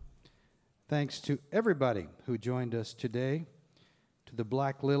Rhine. Thanks to everybody who joined us today, to the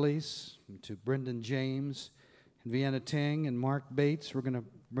Black Lilies, to Brendan James, and Vienna Ting, and Mark Bates. We're going to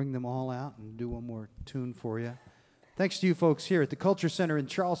bring them all out and do one more tune for you. Thanks to you folks here at the Culture Center in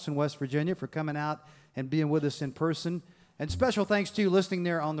Charleston, West Virginia, for coming out and being with us in person. And special thanks to you listening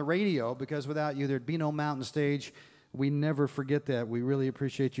there on the radio, because without you, there'd be no Mountain Stage. We never forget that. We really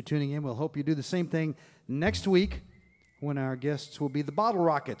appreciate you tuning in. We'll hope you do the same thing next week, when our guests will be the Bottle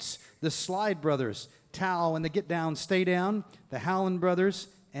Rockets, the Slide Brothers, Tao and the Get Down, Stay Down, the Howland Brothers,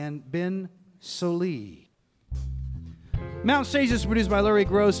 and Ben Solee. Mountain Stage is produced by Larry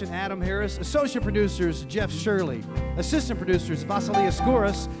Gross and Adam Harris. Associate producers, Jeff Shirley. Assistant producers, Vasilia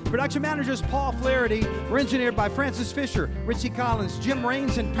Skouras. Production managers, Paul Flaherty. We're engineered by Francis Fisher, Richie Collins, Jim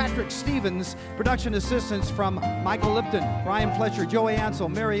Raines, and Patrick Stevens. Production assistants from Michael Lipton, Brian Fletcher, Joey Ansel,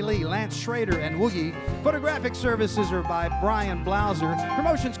 Mary Lee, Lance Schrader, and Woogie. Photographic services are by Brian Blauser.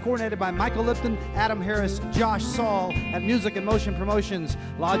 Promotions coordinated by Michael Lipton, Adam Harris, Josh Saul at Music and Motion Promotions.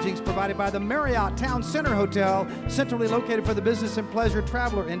 Lodgings provided by the Marriott Town Center Hotel, centrally located for the business and pleasure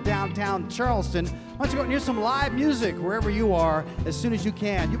traveler in downtown Charleston. Why don't you go and hear some live music wherever you are as soon as you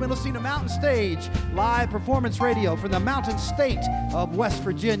can. You've been listening to Mountain Stage, live performance radio from the Mountain State of West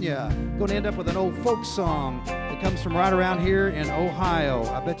Virginia. Going to end up with an old folk song that comes from right around here in Ohio.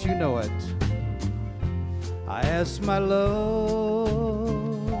 I bet you know it. I asked my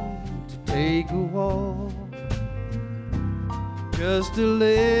love to take a walk, just a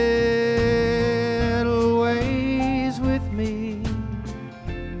little ways with me.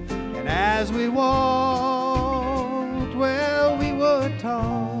 And as we walked, well, we would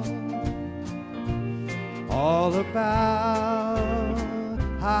talk all about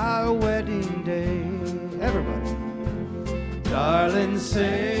our wedding day. Everybody. Darling,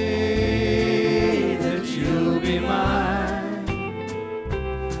 say that you'll be mine.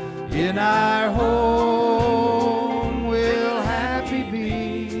 In our home we'll happy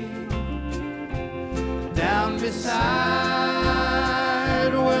be, down beside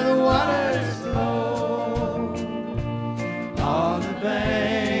where the waters flow, on the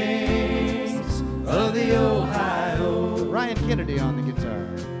banks of the Ohio. Ryan Kennedy on the guitar.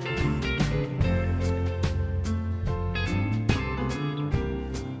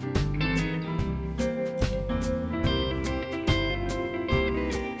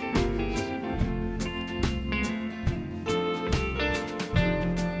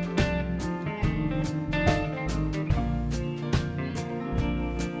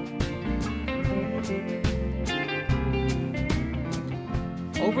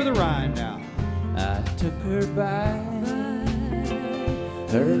 Over the Rhine now. I took her by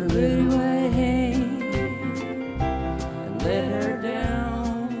her little white hand and led her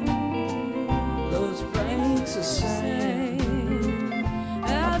down those banks of sand.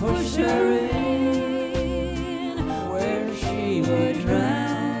 I pushed her in where she would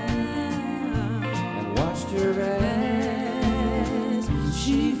drown and watched her as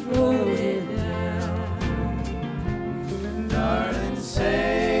she floated down. Darling,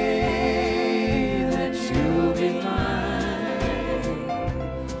 say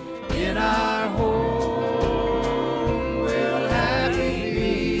our home will happy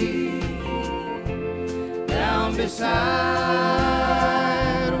be, down beside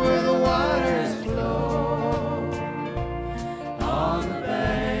where the waters flow, on the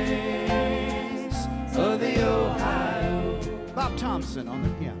banks of the Ohio. Bob Thompson on the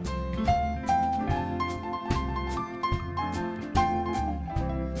piano.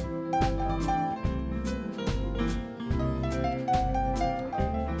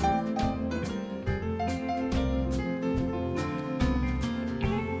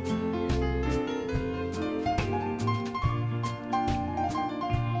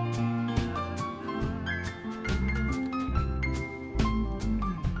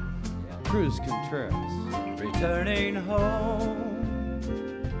 Cruz Contreras. Returning home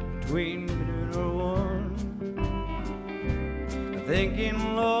between noon or one,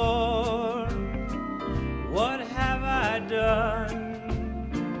 thinking, Lord, what have I done?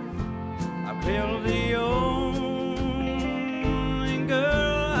 I clear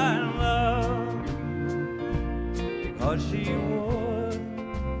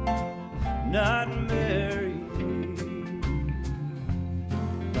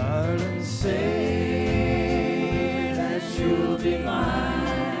Darling, say that you'll be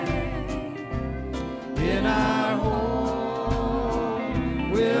mine. In our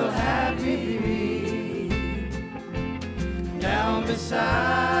home, we'll happily be down beside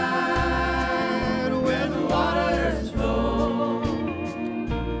where the waters flow,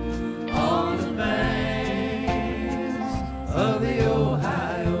 on the banks of the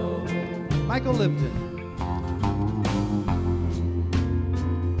Ohio. Michael Lipton.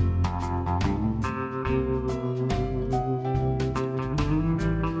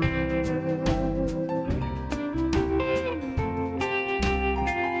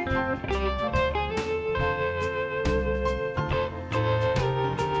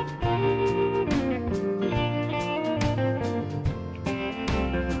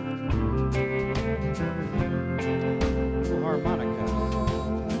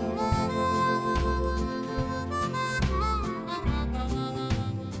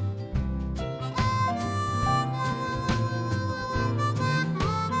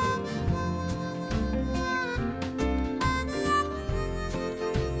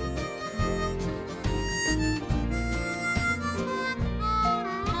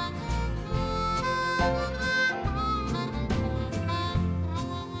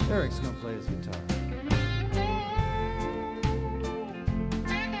 Eric's going to play his guitar.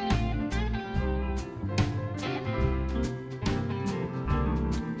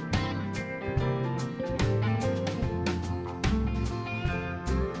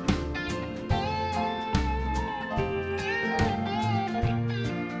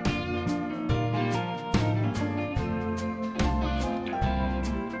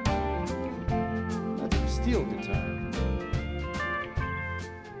 That's a steel guitar.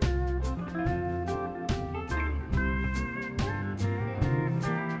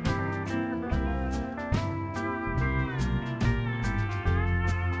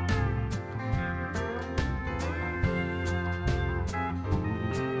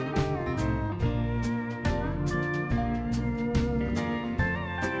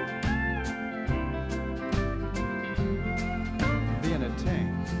 Vienna Tang.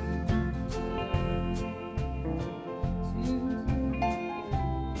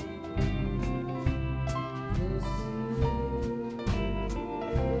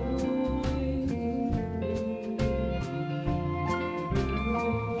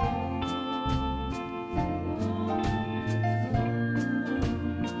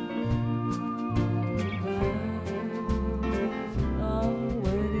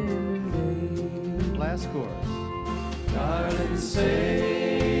 Last chorus. Darling, say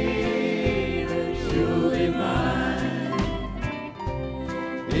that you'll be mine.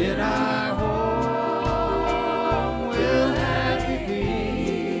 In our home, we'll happily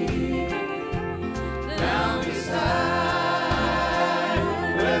be down beside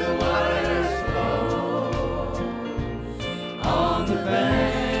where the waters flow, on the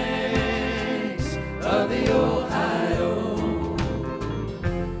banks of the Ohio.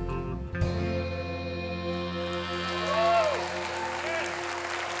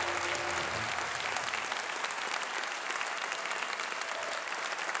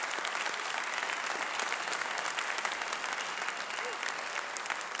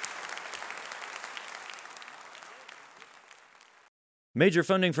 Major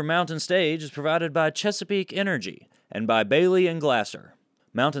funding for Mountain Stage is provided by Chesapeake Energy and by Bailey and Glasser.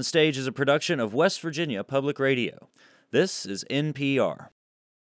 Mountain Stage is a production of West Virginia Public Radio. This is NPR.